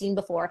haven't seen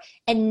before,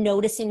 and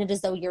noticing it as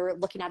though you're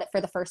looking at it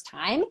for the first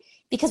time.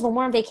 Because when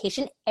we're on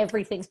vacation,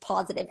 everything's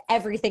positive.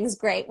 Everything's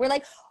great. We're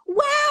like,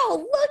 wow,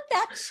 look,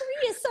 that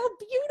tree is so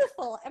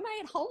beautiful. Am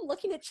I at home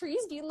looking at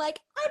trees being like,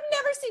 I've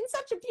never seen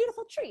such a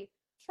beautiful tree?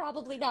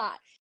 Probably not.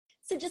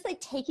 So just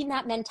like taking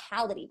that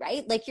mentality,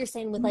 right? Like you're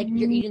saying with like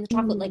you're eating the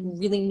chocolate, like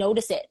really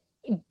notice it.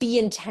 Be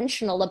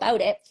intentional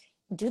about it.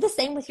 Do the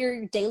same with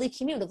your daily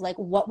commute of like,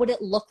 what would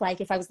it look like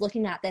if I was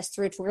looking at this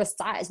through a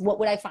tourist's eyes? What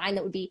would I find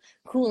that would be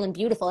cool and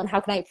beautiful? And how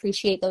can I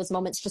appreciate those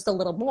moments just a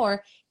little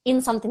more in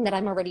something that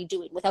I'm already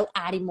doing without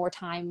adding more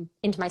time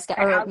into my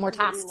schedule or more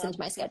tasks into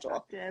my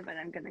schedule? And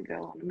I'm going to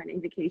go on a mini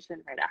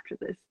vacation right after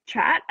this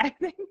chat. I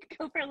think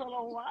go for a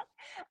little walk.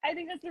 I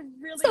think that's a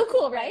really so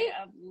cool, right?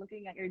 Of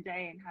looking at your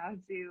day and how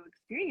to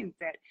experience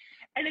it.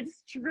 And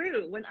it's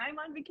true. When I'm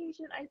on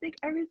vacation, I think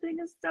everything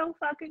is so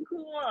fucking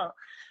cool.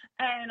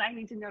 And I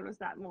need to notice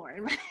that more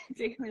in my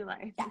daily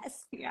life.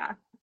 Yes. Yeah.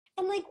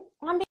 And like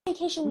on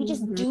vacation, we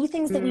just do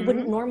things that we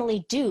wouldn't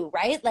normally do,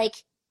 right? Like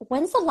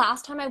when's the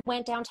last time I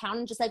went downtown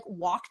and just like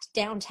walked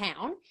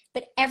downtown?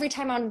 But every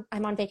time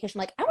I'm on vacation,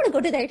 like I want to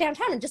go to their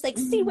downtown and just like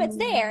see what's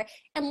there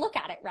and look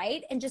at it,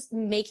 right? And just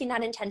making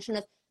that intention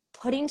of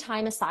putting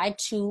time aside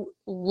to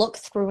look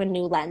through a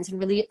new lens and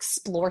really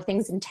explore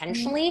things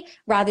intentionally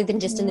rather than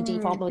just in the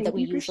default mode that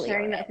we usually are.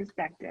 Thank you for sharing that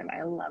perspective.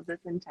 I love this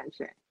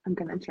intention. I'm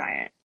going to try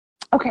it.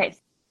 Okay.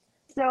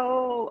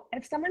 So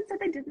if someone said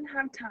they didn't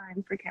have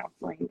time for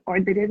counseling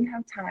or they didn't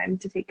have time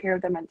to take care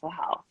of their mental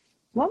health,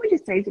 what would you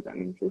say to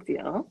them,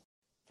 Cecile?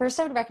 First,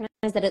 I would recognize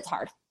that it's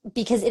hard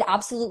because it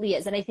absolutely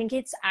is. And I think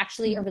it's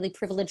actually a really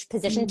privileged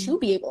position to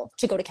be able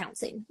to go to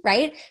counseling,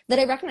 right? That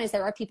I recognize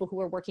there are people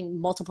who are working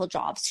multiple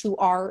jobs who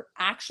are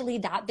actually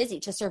that busy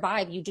to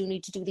survive. You do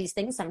need to do these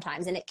things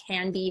sometimes, and it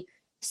can be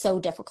so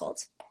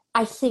difficult.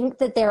 I think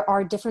that there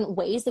are different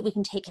ways that we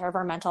can take care of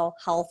our mental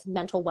health,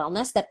 mental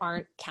wellness that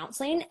aren't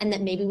counseling, and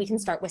that maybe we can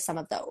start with some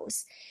of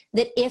those.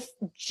 That if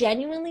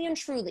genuinely and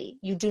truly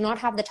you do not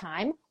have the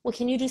time, well,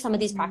 can you do some of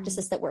these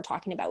practices that we're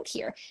talking about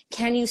here?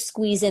 Can you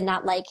squeeze in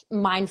that like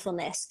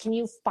mindfulness? Can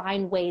you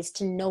find ways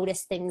to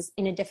notice things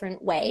in a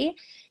different way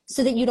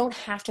so that you don't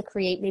have to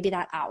create maybe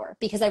that hour?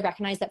 Because I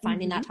recognize that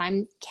finding that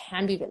time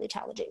can be really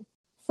challenging.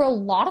 For a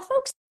lot of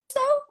folks,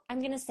 though, I'm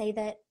going to say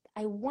that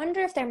I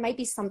wonder if there might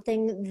be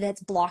something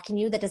that's blocking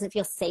you that doesn't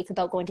feel safe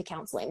about going to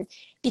counseling.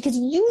 Because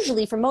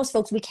usually for most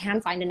folks, we can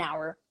find an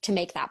hour to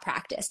make that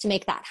practice, to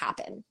make that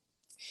happen.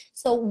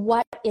 So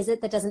what is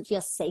it that doesn't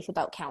feel safe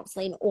about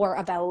counseling or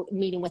about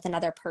meeting with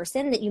another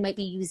person that you might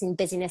be using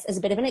busyness as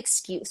a bit of an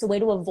excuse, a way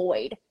to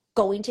avoid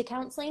going to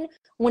counseling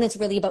when it's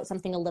really about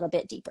something a little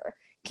bit deeper?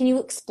 Can you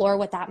explore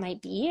what that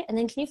might be? And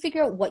then can you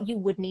figure out what you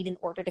would need in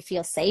order to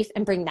feel safe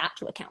and bring that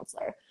to a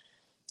counselor?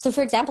 So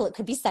for example, it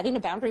could be setting a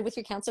boundary with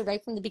your counselor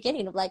right from the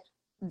beginning of like,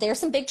 there's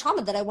some big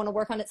trauma that I want to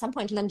work on at some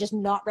point and I'm just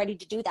not ready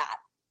to do that.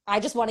 I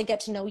just want to get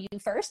to know you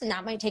first and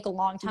that might take a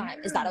long time.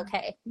 Is that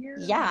okay?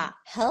 Yeah.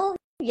 Hell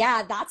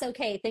yeah, that's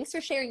okay. Thanks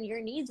for sharing your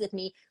needs with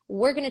me.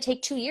 We're going to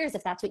take 2 years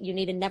if that's what you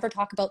need and never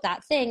talk about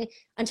that thing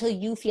until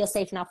you feel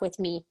safe enough with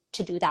me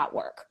to do that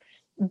work.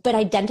 But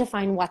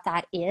identifying what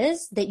that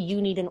is that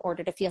you need in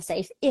order to feel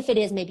safe, if it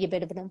is maybe a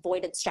bit of an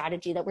avoidance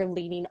strategy that we're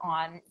leaning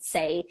on,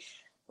 say,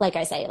 like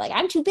I say, like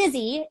I'm too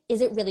busy. Is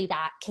it really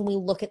that? Can we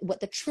look at what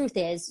the truth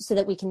is so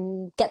that we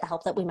can get the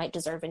help that we might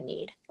deserve and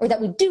need, or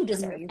that we do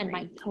deserve and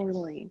might need?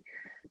 Totally.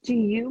 Do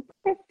you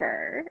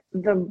prefer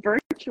the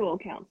virtual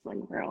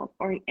counseling world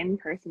or an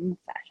in-person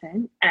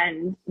session?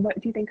 And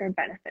what do you think are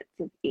benefits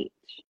of each?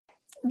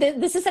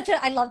 This is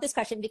I love this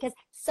question because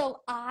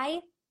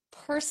I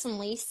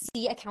personally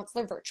see a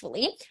counselor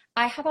virtually.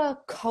 I have a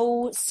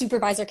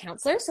co-supervisor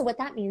counselor. So what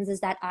that means is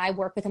that I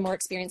work with a more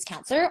experienced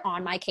counselor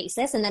on my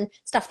cases and then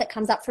stuff that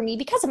comes up for me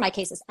because of my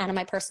cases and in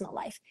my personal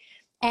life.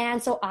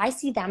 And so I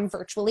see them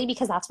virtually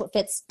because that's what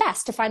fits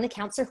best to find the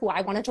counselor who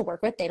I wanted to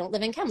work with. They don't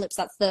live in Kamloops.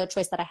 That's the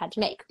choice that I had to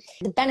make.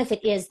 The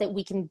benefit is that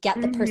we can get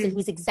the person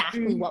who's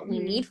exactly what we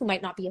need, who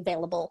might not be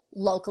available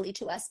locally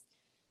to us.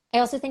 I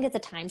also think it's a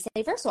time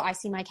saver. So I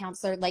see my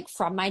counselor like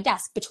from my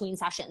desk between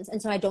sessions.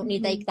 And so I don't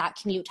need like that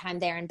commute time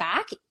there and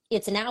back.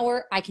 It's an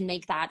hour. I can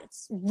make that.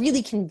 It's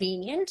really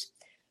convenient.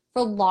 For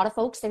a lot of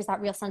folks, there's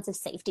that real sense of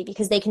safety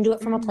because they can do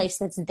it from a place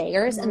that's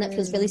theirs and that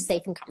feels really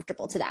safe and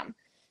comfortable to them.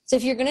 So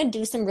if you're going to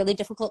do some really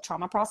difficult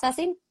trauma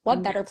processing,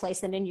 what better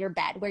place than in your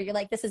bed where you're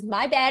like, this is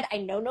my bed. I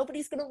know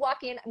nobody's going to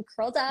walk in. I'm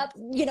curled up.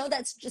 You know,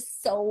 that's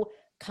just so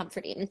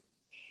comforting.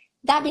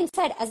 That being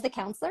said, as the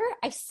counselor,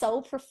 I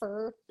so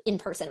prefer in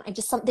person.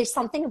 There's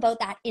something about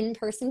that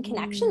in-person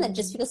connection that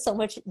just feels so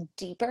much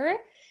deeper.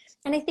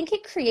 And I think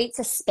it creates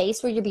a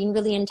space where you're being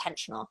really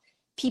intentional.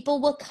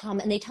 People will come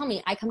and they tell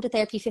me, I come to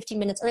therapy 15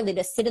 minutes early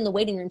to sit in the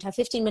waiting room, to have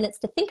 15 minutes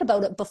to think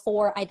about it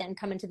before I then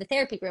come into the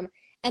therapy room.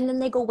 And then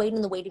they go wait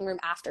in the waiting room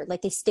after,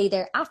 like they stay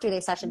there after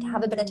their session to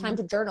have a bit of time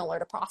to journal or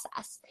to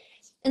process.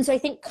 And so I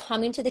think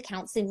coming to the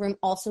counseling room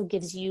also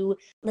gives you,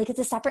 like, it's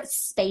a separate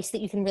space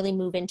that you can really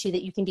move into,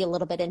 that you can be a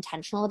little bit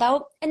intentional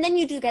about. And then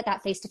you do get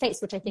that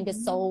face-to-face, which I think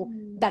is so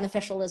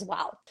beneficial as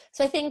well.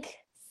 So I think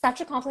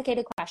such a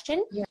complicated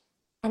question. Yeah.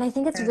 And I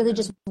think it's really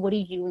just, what do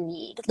you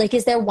need? Like,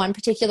 is there one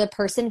particular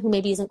person who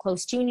maybe isn't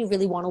close to you and you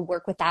really want to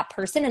work with that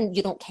person and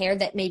you don't care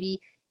that maybe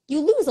you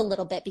lose a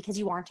little bit because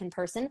you aren't in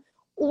person?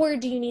 Or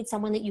do you need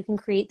someone that you can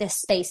create this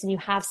space and you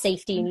have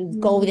safety and you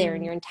go there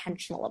and you're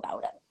intentional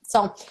about it?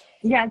 So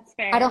yeah, it's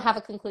fair. I don't have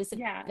a conclusive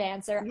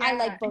answer. I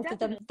like both of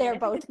them. They're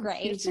both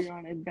great. Choose your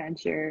own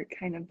adventure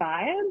kind of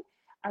vibe.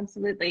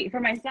 Absolutely. For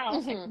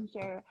myself, I can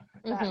share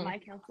that my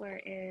counselor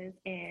is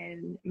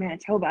in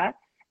Manitoba.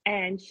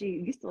 And she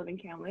used to live in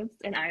Kamloops,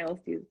 and I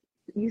also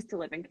used to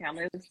live in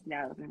Kamloops,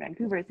 now I live in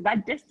Vancouver. So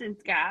that distance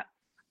gap,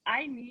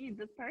 I need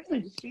this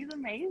person. She's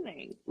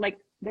amazing. Like,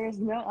 there's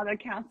no other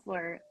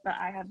counselor that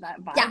I have that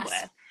vibe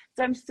with.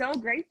 So I'm so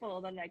grateful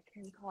that I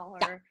can call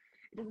her.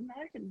 It doesn't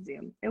matter if it's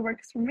Zoom. It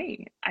works for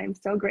me. I'm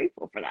so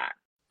grateful for that.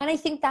 And I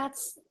think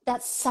that's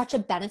such a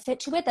benefit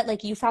to it, that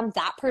like you found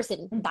that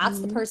person. That's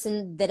the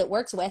person that it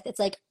works with. It's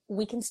like,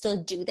 we can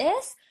still do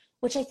this,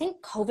 which I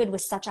think COVID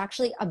was such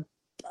actually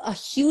a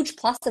huge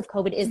plus of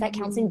COVID is that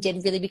counseling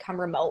did really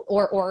become remote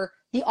or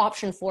the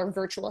option for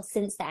virtual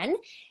since then.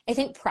 I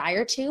think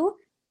prior to,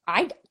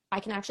 I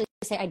can actually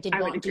say I did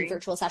not do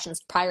virtual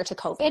sessions prior to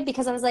COVID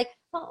because I was like,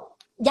 oh,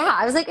 yeah,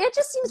 I was like, it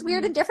just seems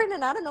weird and different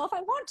and I don't know if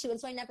I want to. And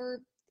so I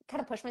never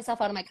kind of pushed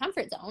myself out of my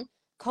comfort zone.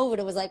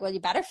 COVID was like, well, you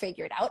better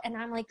figure it out. And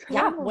I'm like,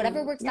 yeah,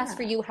 whatever works best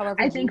for you, however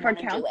I you think for want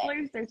to do it.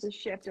 counselors, there's a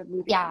shift of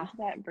moving into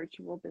that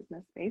virtual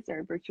business space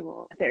or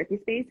virtual therapy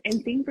space.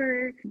 And same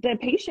for the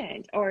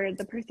patient or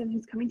the person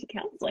who's coming to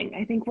counseling.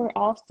 I think we're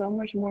all so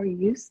much more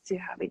used to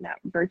having that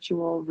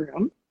virtual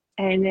room.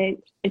 And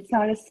it's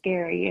not as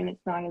scary and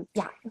it's not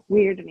as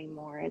weird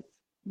anymore. It's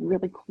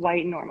really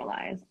quite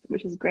normalized,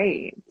 which is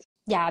great.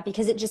 Yeah,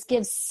 because it just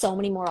gives so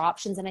many more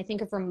options. And I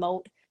think of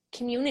remote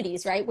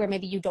communities, right, where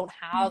maybe you don't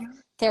have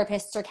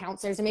therapists or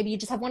counselors, and maybe you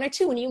just have one or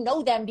two and you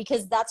know them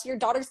because that's your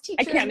daughter's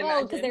teacher as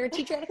well, because they're a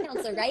teacher and a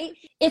counselor, right?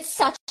 It's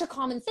such a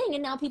common thing.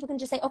 And now people can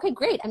just say, okay,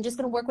 great, I'm just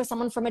going to work with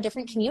someone from a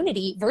different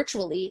community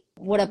virtually.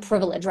 What a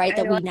privilege, right,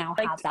 that we now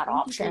have that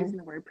option. Using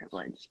the word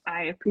privilege.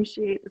 I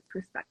appreciate this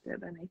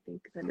perspective, and I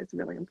think that it's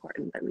really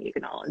important that we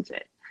acknowledge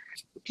it.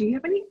 Do you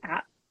have any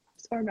apps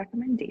or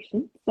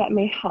recommendations that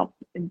may help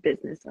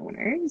business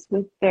owners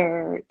with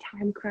their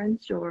time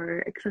crunch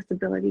or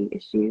accessibility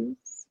issues?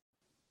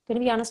 I'm going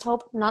to be honest,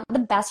 Hope, not the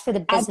best for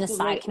the business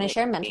side. Can I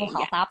share a mental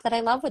health app that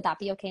I love? Would that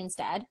be okay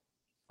instead?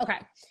 Okay.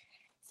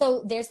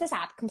 So there's this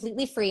app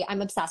completely free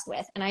I'm obsessed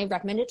with, and I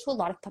recommend it to a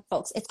lot of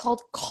folks. It's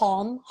called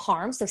Calm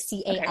Harm. So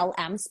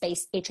CALM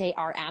space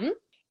HARM.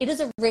 It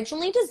is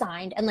originally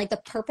designed, and like the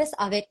purpose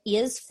of it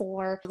is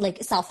for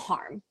like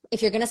self-harm.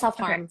 If you're going to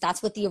self-harm,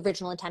 that's what the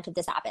original intent of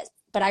this app is.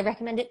 But I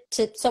recommend it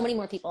to so many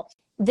more people.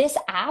 This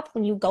app,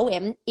 when you go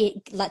in,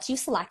 it lets you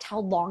select how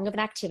long of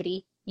an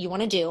activity you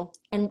want to do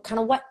and kind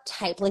of what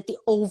type, like the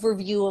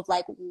overview of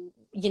like,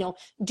 you know,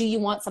 do you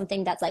want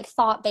something that's like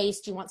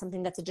thought-based? Do you want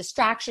something that's a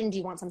distraction? Do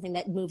you want something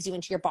that moves you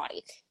into your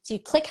body? So you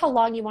click how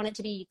long you want it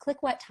to be, you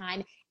click what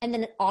time, and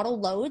then it auto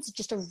loads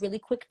just a really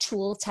quick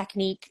tool,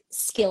 technique,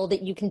 skill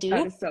that you can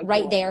do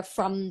there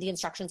from the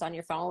instructions on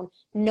your phone.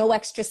 No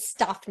extra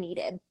stuff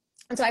needed.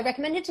 And so I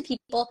recommend it to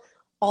people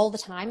all the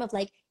time of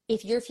like,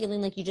 if you're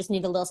feeling like you just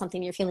need a little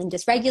something, you're feeling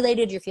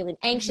dysregulated, you're feeling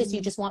anxious, you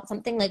just want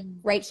something like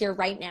right here,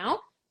 right now,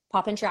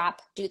 pop into your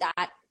app, do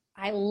that.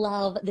 I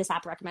love this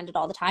app, recommended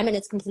all the time, and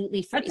it's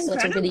completely free. So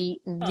it's a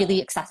really,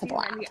 really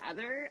accessible app. Any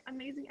other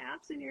amazing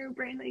apps in your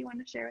brain that you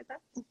want to share with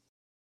us?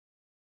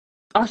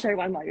 I'll share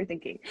one while you're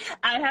thinking.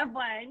 I have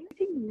one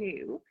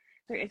new.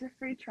 There is a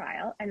free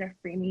trial and a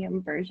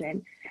freemium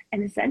version.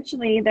 And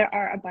essentially, there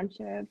are a bunch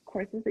of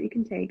courses that you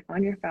can take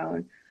on your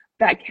phone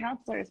that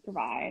counselors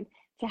provide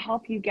to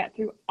help you get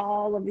through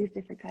all of these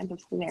different kinds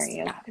of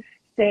scenarios.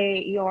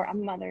 Say you're a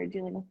mother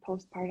dealing with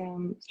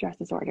postpartum stress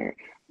disorder.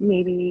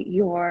 Maybe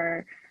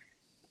you're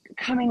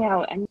coming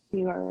out and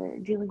you're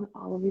dealing with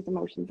all of these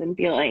emotions and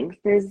feelings.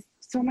 There's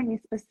so many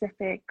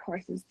specific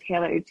courses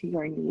tailored to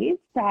your needs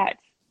that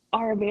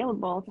are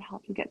available to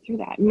help you get through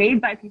that, made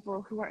by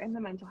people who are in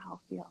the mental health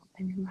field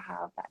and who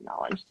have that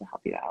knowledge to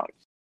help you out.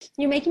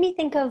 You're making me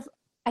think of,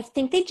 I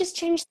think they just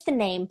changed the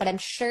name, but I'm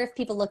sure if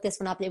people look this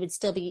one up, it would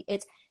still be,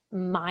 it's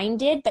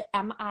Minded, but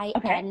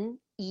MINE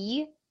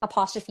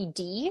apostrophe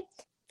D.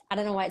 I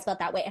don't know why it's spelled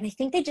that way. And I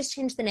think they just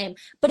changed the name,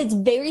 but it's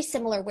very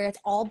similar where it's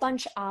all a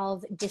bunch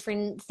of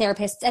different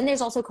therapists. And there's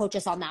also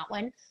coaches on that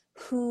one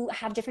who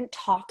have different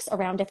talks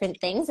around different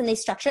things. And they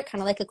structure it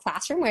kind of like a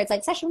classroom where it's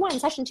like session 1,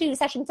 session 2,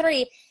 session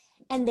 3.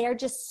 And they're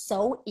just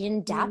so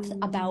in depth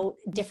about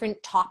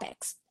different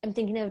topics. I'm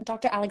thinking of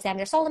Dr.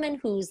 Alexander Solomon,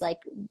 who's like,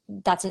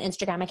 that's an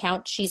Instagram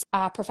account. She's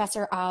a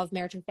professor of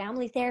marriage and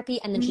family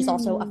therapy. And then she's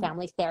also a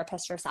family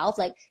therapist herself.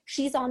 Like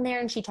she's on there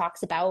and she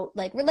talks about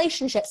like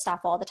relationship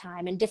stuff all the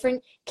time and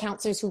different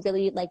counselors who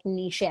really like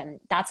niche in.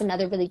 That's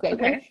another really great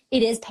one.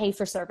 It is pay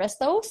for service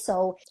though.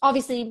 So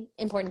obviously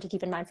important to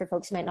keep in mind for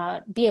folks who might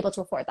not be able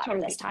to afford that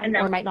at this time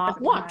or might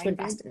not want to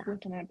invest in that.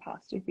 With an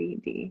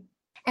apostrophe D.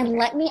 And I'm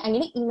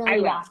going to email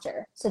you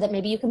after so that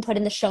maybe you can put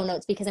in the show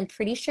notes because I'm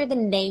pretty sure the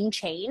name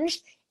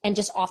changed and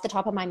just off the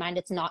top of my mind,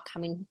 it's not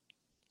coming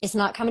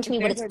to me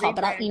what it's called,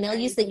 but I'll email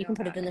you so that you can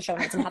put it in the show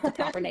notes and have the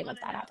proper name of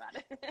that app.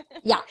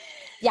 Yeah,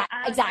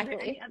 exactly. Are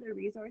there any other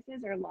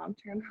resources or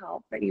long-term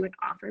help that you would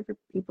offer for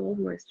people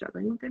who are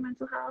struggling with their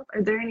mental health?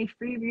 Are there any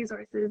free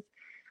resources,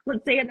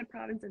 let's say in the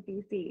province of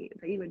BC,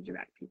 that you would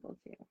direct people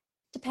to?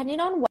 Depending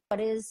on what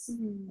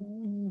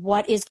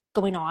is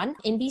going on.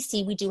 In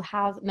BC, we do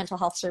have mental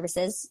health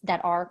services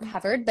that are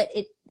covered, but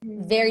it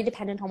very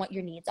dependent on what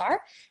your needs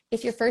are.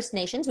 If you're First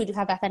Nations, we do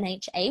have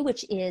FNHA,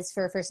 which is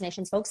for First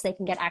Nations folks. They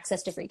can get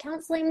access to free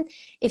counseling.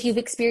 If you've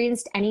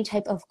experienced any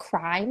type of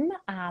crime,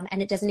 and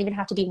it doesn't even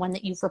have to be one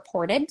that you've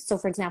reported. So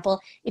for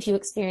example, if you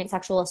experience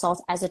sexual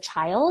assault as a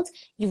child,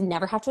 you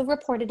never have to have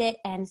reported it.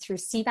 And through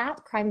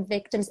CVAP, Crime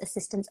Victims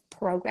Assistance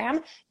Program,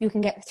 you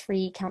can get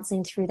free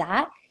counseling through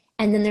that.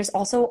 And then there's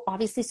also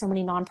obviously so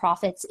many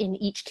nonprofits in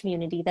each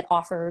community that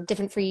offer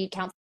different free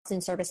counseling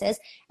services.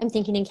 I'm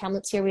thinking in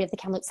Kamloops here, we have the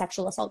Kamloops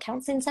Sexual Assault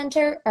Counseling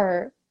Center,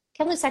 or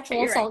Kamloops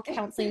Sexual Assault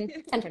Counseling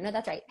Center. No,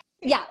 that's right.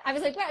 Yeah, I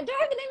was like, wow, do I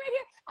have the name right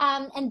here?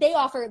 And they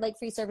offer like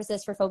free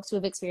services for folks who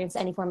have experienced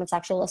any form of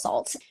sexual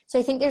assault. So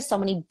I think there's so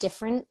many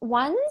different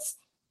ones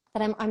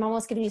that I'm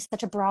almost giving you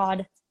such a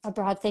broad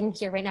thing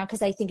here right now,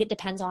 because I think it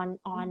depends on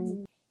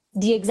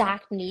the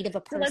exact need of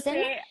a person. So let's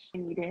say I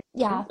need it.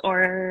 Yeah.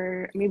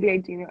 Or maybe I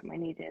do know what my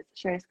need is.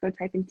 Should I just go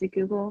type into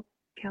Google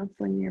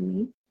counseling near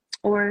me?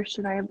 Or is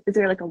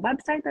there like a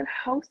website that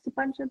hosts a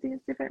bunch of these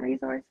different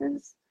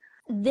resources?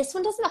 This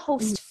one doesn't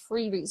host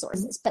free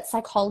resources, but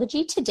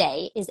Psychology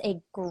Today is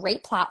a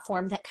great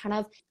platform that kind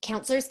of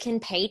counselors can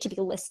pay to be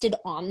listed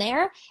on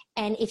there.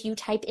 And if you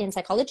type in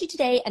Psychology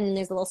Today, and then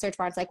there's a little search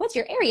bar, it's like, what's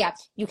your area?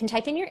 You can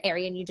type in your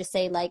area and you just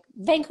say like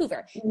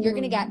Vancouver. You're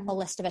going to get a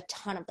list of a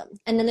ton of them.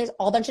 And then there's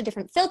all a bunch of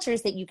different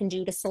filters that you can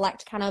do to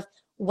select kind of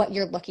what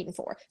you're looking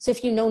for. So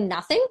if you know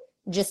nothing,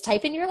 just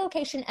type in your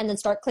location and then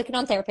start clicking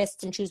on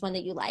therapists and choose one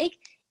that you like.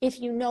 If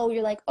you know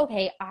you're like,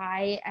 okay,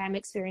 I am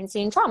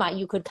experiencing trauma,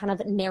 you could kind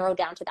of narrow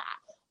down to that.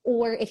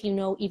 Or if you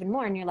know even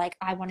more and you're like,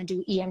 I want to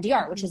do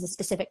EMDR, which is a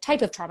specific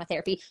type of trauma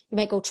therapy, you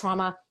might go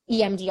trauma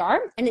EMDR,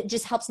 and it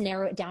just helps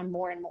narrow it down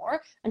more and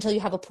more until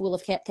you have a pool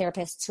of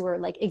therapists who are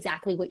like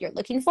exactly what you're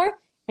looking for.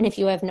 And if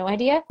you have no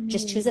idea,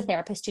 just choose a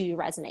therapist who you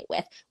resonate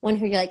with. One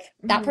who you're like,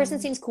 that person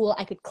seems cool,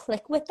 I could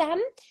click with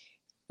them.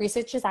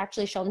 Research has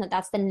actually shown that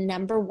that's the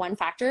number one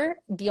factor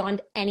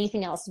beyond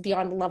anything else,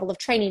 beyond the level of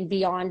training,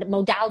 beyond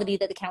modality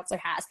that the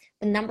counselor has.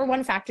 The number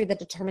one factor that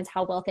determines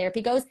how well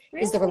therapy goes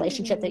is the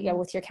relationship that you have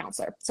with your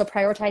counselor. So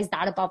prioritize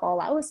that above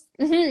all else.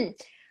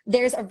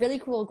 There's a really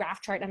cool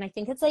graph chart, and I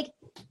think it's like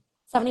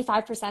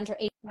 75% or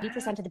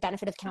 80% of the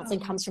benefit of counseling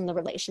comes from the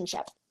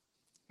relationship.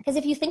 Because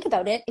if you think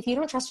about it, if you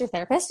don't trust your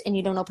therapist and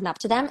you don't open up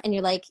to them and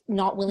you're like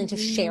not willing to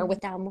share with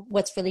them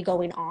what's really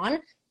going on,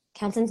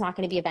 counseling's not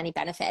going to be of any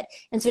benefit.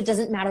 And so it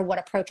doesn't matter what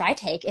approach I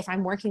take. If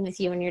I'm working with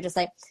you and you're just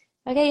like,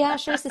 okay, yeah,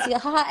 sure, Cecile,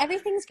 haha,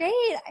 everything's great,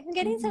 I'm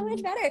getting so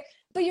much better,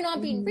 but you're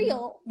not being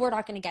real, we're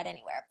not going to get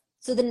anywhere.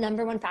 So the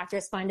number one factor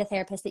is find a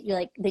therapist that you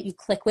like, that you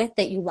click with,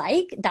 that you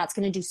like. That's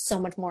going to do so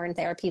much more in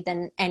therapy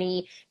than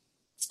any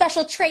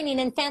special training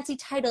and fancy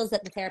titles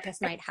that the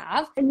therapist might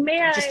have. And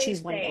may I just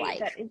choose one you say like.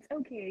 that it's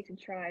okay to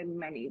try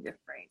many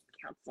different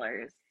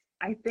counselors.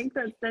 I think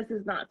that this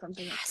is not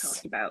something that's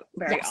talked about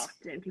very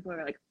often. People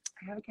are like,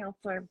 I have a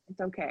counselor, it's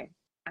okay,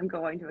 I'm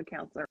going to a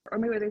counselor. Or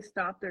maybe they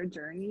stop their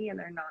journey and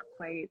they're not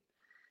quite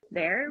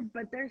there,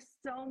 but there's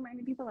so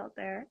many people out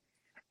there.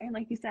 And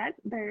like you said,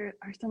 there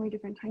are so many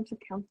different types of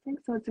counseling.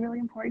 So it's really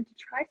important to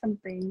try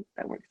something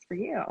that works for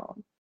you.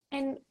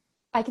 And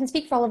I can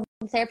speak for all of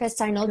the therapists.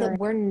 I know that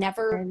we're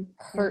never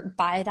hurt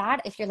by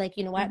that. If you're like,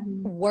 you know what,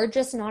 we're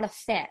just not a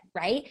fit,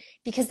 right?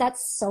 Because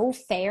that's so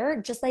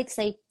fair. Just like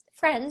say,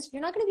 friends,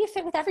 you're not going to be a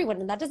fit with everyone.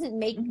 And that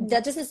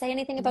doesn't say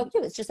anything about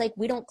you. It's just like,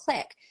 we don't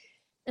click.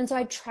 And so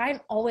I try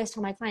and always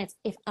tell my clients,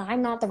 if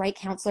I'm not the right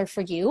counselor for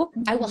you,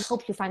 I will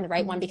help you find the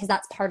right one, because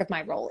that's part of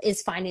my role,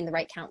 is finding the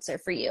right counselor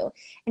for you.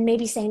 And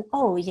maybe saying,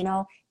 oh, you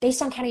know, based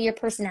on kind of your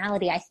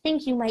personality, I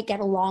think you might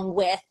get along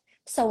with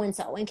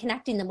so-and-so, and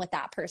connecting them with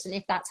that person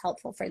if that's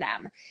helpful for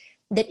them.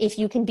 That if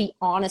you can be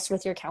honest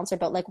with your counselor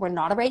about like, we're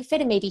not a right fit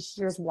and maybe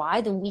here's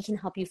why, then we can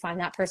help you find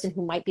that person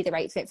who might be the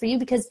right fit for you,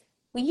 because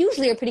we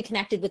usually are pretty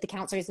connected with the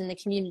counselors in the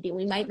community.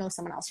 We might know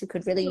someone else who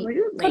could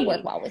could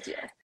work well with you.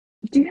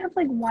 Do you have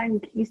like one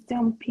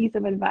keystone piece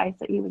of advice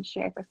that you would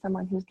share for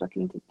someone who's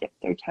looking to dip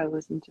their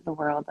toes into the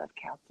world of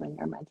counseling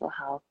or mental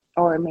health,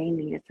 or may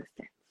need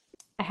assistance?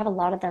 I have a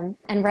lot of them.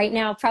 And right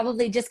now,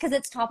 probably just because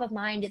it's top of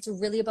mind, it's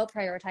really about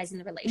prioritizing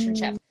the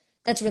relationship.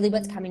 That's really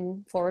what's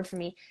coming forward for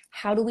me.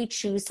 How do we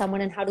choose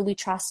someone, and how do we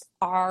trust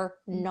our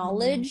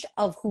knowledge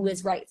of who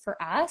is right for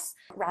us,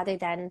 rather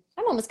than,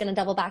 I'm almost going to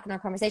double back in our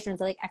conversations,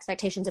 like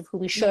expectations of who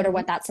we should or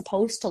what that's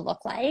supposed to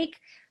look like.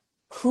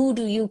 Who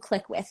do you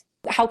click with?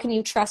 How can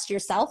you trust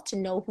yourself to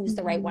know who's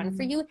the right one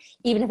for you?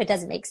 Even if it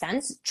doesn't make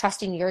sense,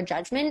 trusting your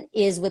judgment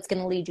is what's going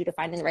to lead you to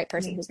finding the right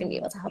person who's going to be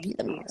able to help you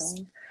the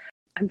most.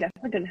 I'm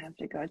definitely going to have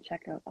to go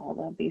check out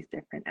all of these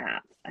different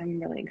apps.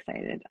 I'm really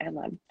excited. I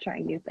love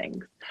trying new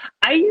things.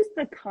 I use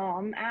the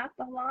Calm app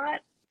a lot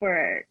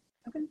for,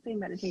 I wouldn't say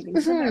meditating,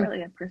 because I'm not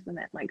really a person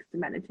that likes to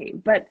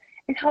meditate, but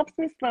it helps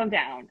me slow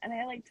down, and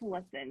I like to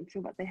listen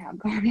to what they have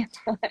going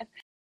on.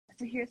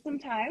 So here's some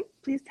time.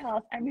 Please tell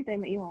us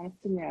everything that you want us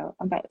to know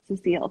about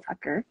Cecile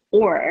Tucker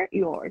or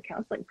your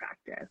counseling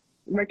practice.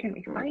 Where can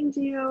we find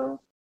you?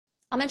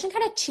 I'll mention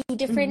kind of two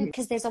different,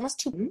 because there's almost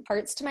two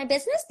parts to my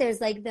business. There's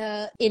like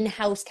the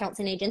in-house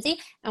counseling agency.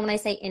 And when I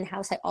say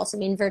in-house, I also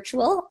mean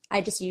virtual.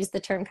 I just use the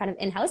term kind of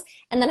in-house.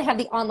 And then I have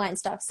the online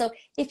stuff. So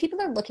if people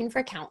are looking for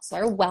a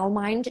counselor,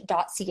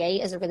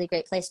 wellmind.ca is a really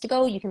great place to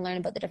go. You can learn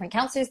about the different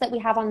counselors that we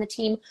have on the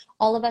team.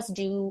 All of us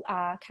do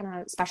kind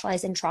of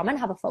specialize in trauma and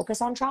have a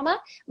focus on trauma,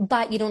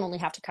 but you don't only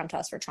have to come to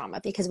us for trauma,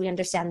 because we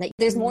understand that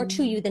there's more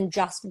to you than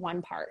just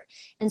one part.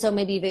 And so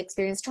maybe you've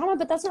experienced trauma,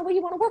 but that's not what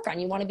you want to work on.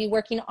 You want to be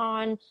working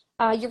on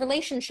your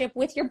relationship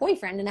with your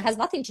boyfriend and it has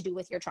nothing to do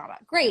with your trauma.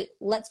 Great,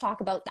 let's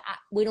talk about that.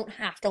 We don't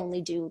have to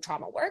only do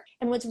trauma work.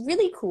 And what's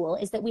really cool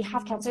is that we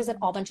have counselors at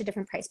all bunch of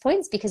different price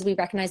points because we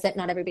recognize that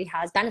not everybody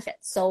has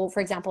benefits. So for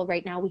example,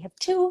 right now we have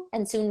 2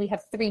 and soon we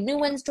have 3 new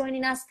ones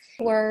joining us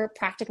who are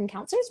practicum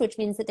counselors, which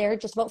means that they're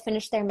just about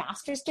finished their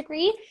master's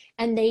degree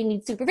and they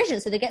need supervision.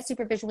 So they get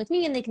supervision with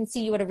me and they can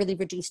see you at a really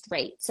reduced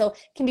rate. So it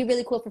can be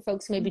really cool for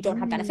folks who maybe don't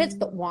have benefits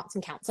but want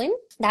some counseling.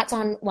 That's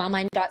on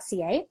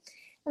wellmind.ca.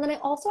 And then I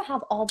also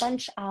have a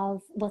bunch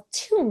of,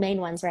 2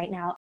 main ones right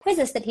now,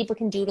 quizzes that people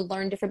can do to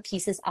learn different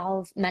pieces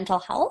of mental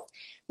health.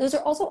 Those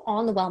are also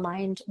on the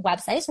WellMind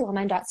website, so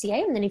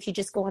wellmind.ca. And then if you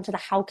just go onto the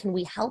How Can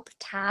We Help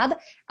tab,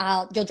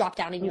 you'll drop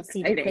down and you'll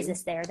see the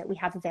quizzes there that we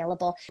have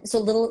available. So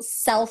little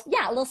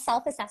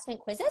self-assessment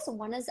quizzes.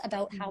 One is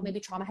about how maybe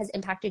trauma has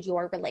impacted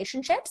your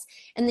relationships.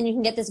 And then you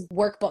can get this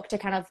workbook to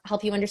kind of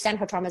help you understand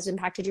how trauma has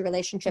impacted your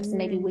relationships and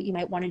maybe what you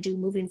might want to do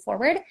moving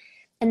forward.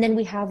 And then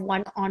we have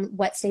one on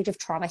what stage of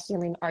trauma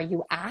healing are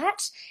you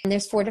at? And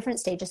there's 4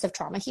 different stages of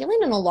trauma healing.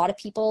 And a lot of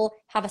people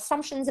have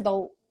assumptions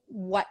about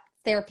what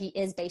therapy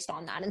is based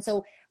on that. And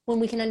so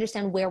when we can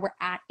understand where we're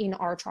at in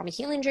our trauma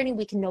healing journey,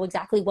 we can know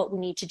exactly what we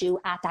need to do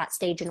at that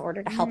stage in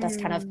order to help us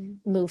kind of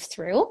move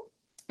through.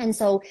 And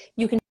so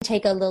you can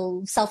take a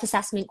little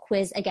self-assessment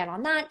quiz again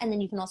on that. And then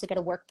you can also get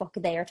a workbook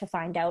there to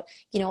find out,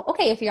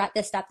 okay, if you're at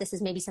this step, this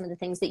is maybe some of the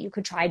things that you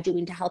could try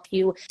doing to help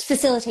you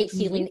facilitate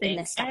healing in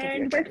this step of your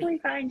journey. And where can we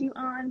find you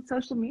on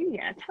social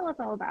media? Tell us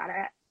all about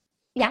it.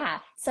 Yeah.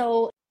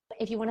 So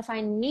if you want to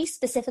find me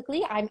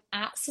specifically, I'm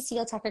at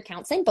Cecile Tucker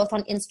Counseling, both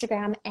on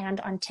Instagram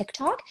and on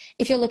TikTok.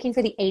 If you're looking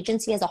for the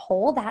agency as a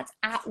whole, that's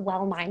at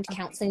WellMind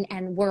Counseling,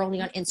 and we're only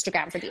on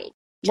Instagram for the agency.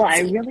 Well, I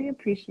really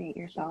appreciate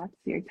your thoughts,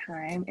 your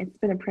time. It's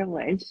been a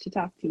privilege to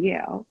talk to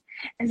you.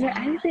 Is there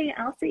anything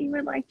else that you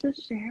would like to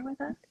share with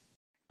us?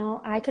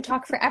 No, I could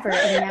talk forever.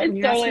 When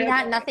you're asking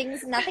that,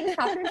 nothing's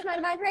popping into my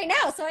mind right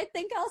now. So I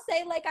think I'll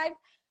say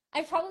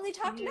I've probably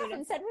talked enough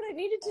and said what I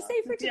needed to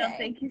say for today.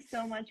 Thank you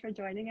so much for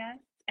joining us.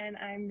 And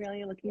I'm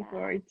really looking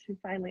forward to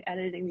finally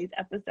editing these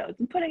episodes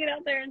and putting it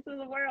out there into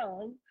the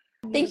world.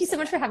 Thank you so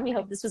much for having me,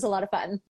 Hope. This was a lot of fun.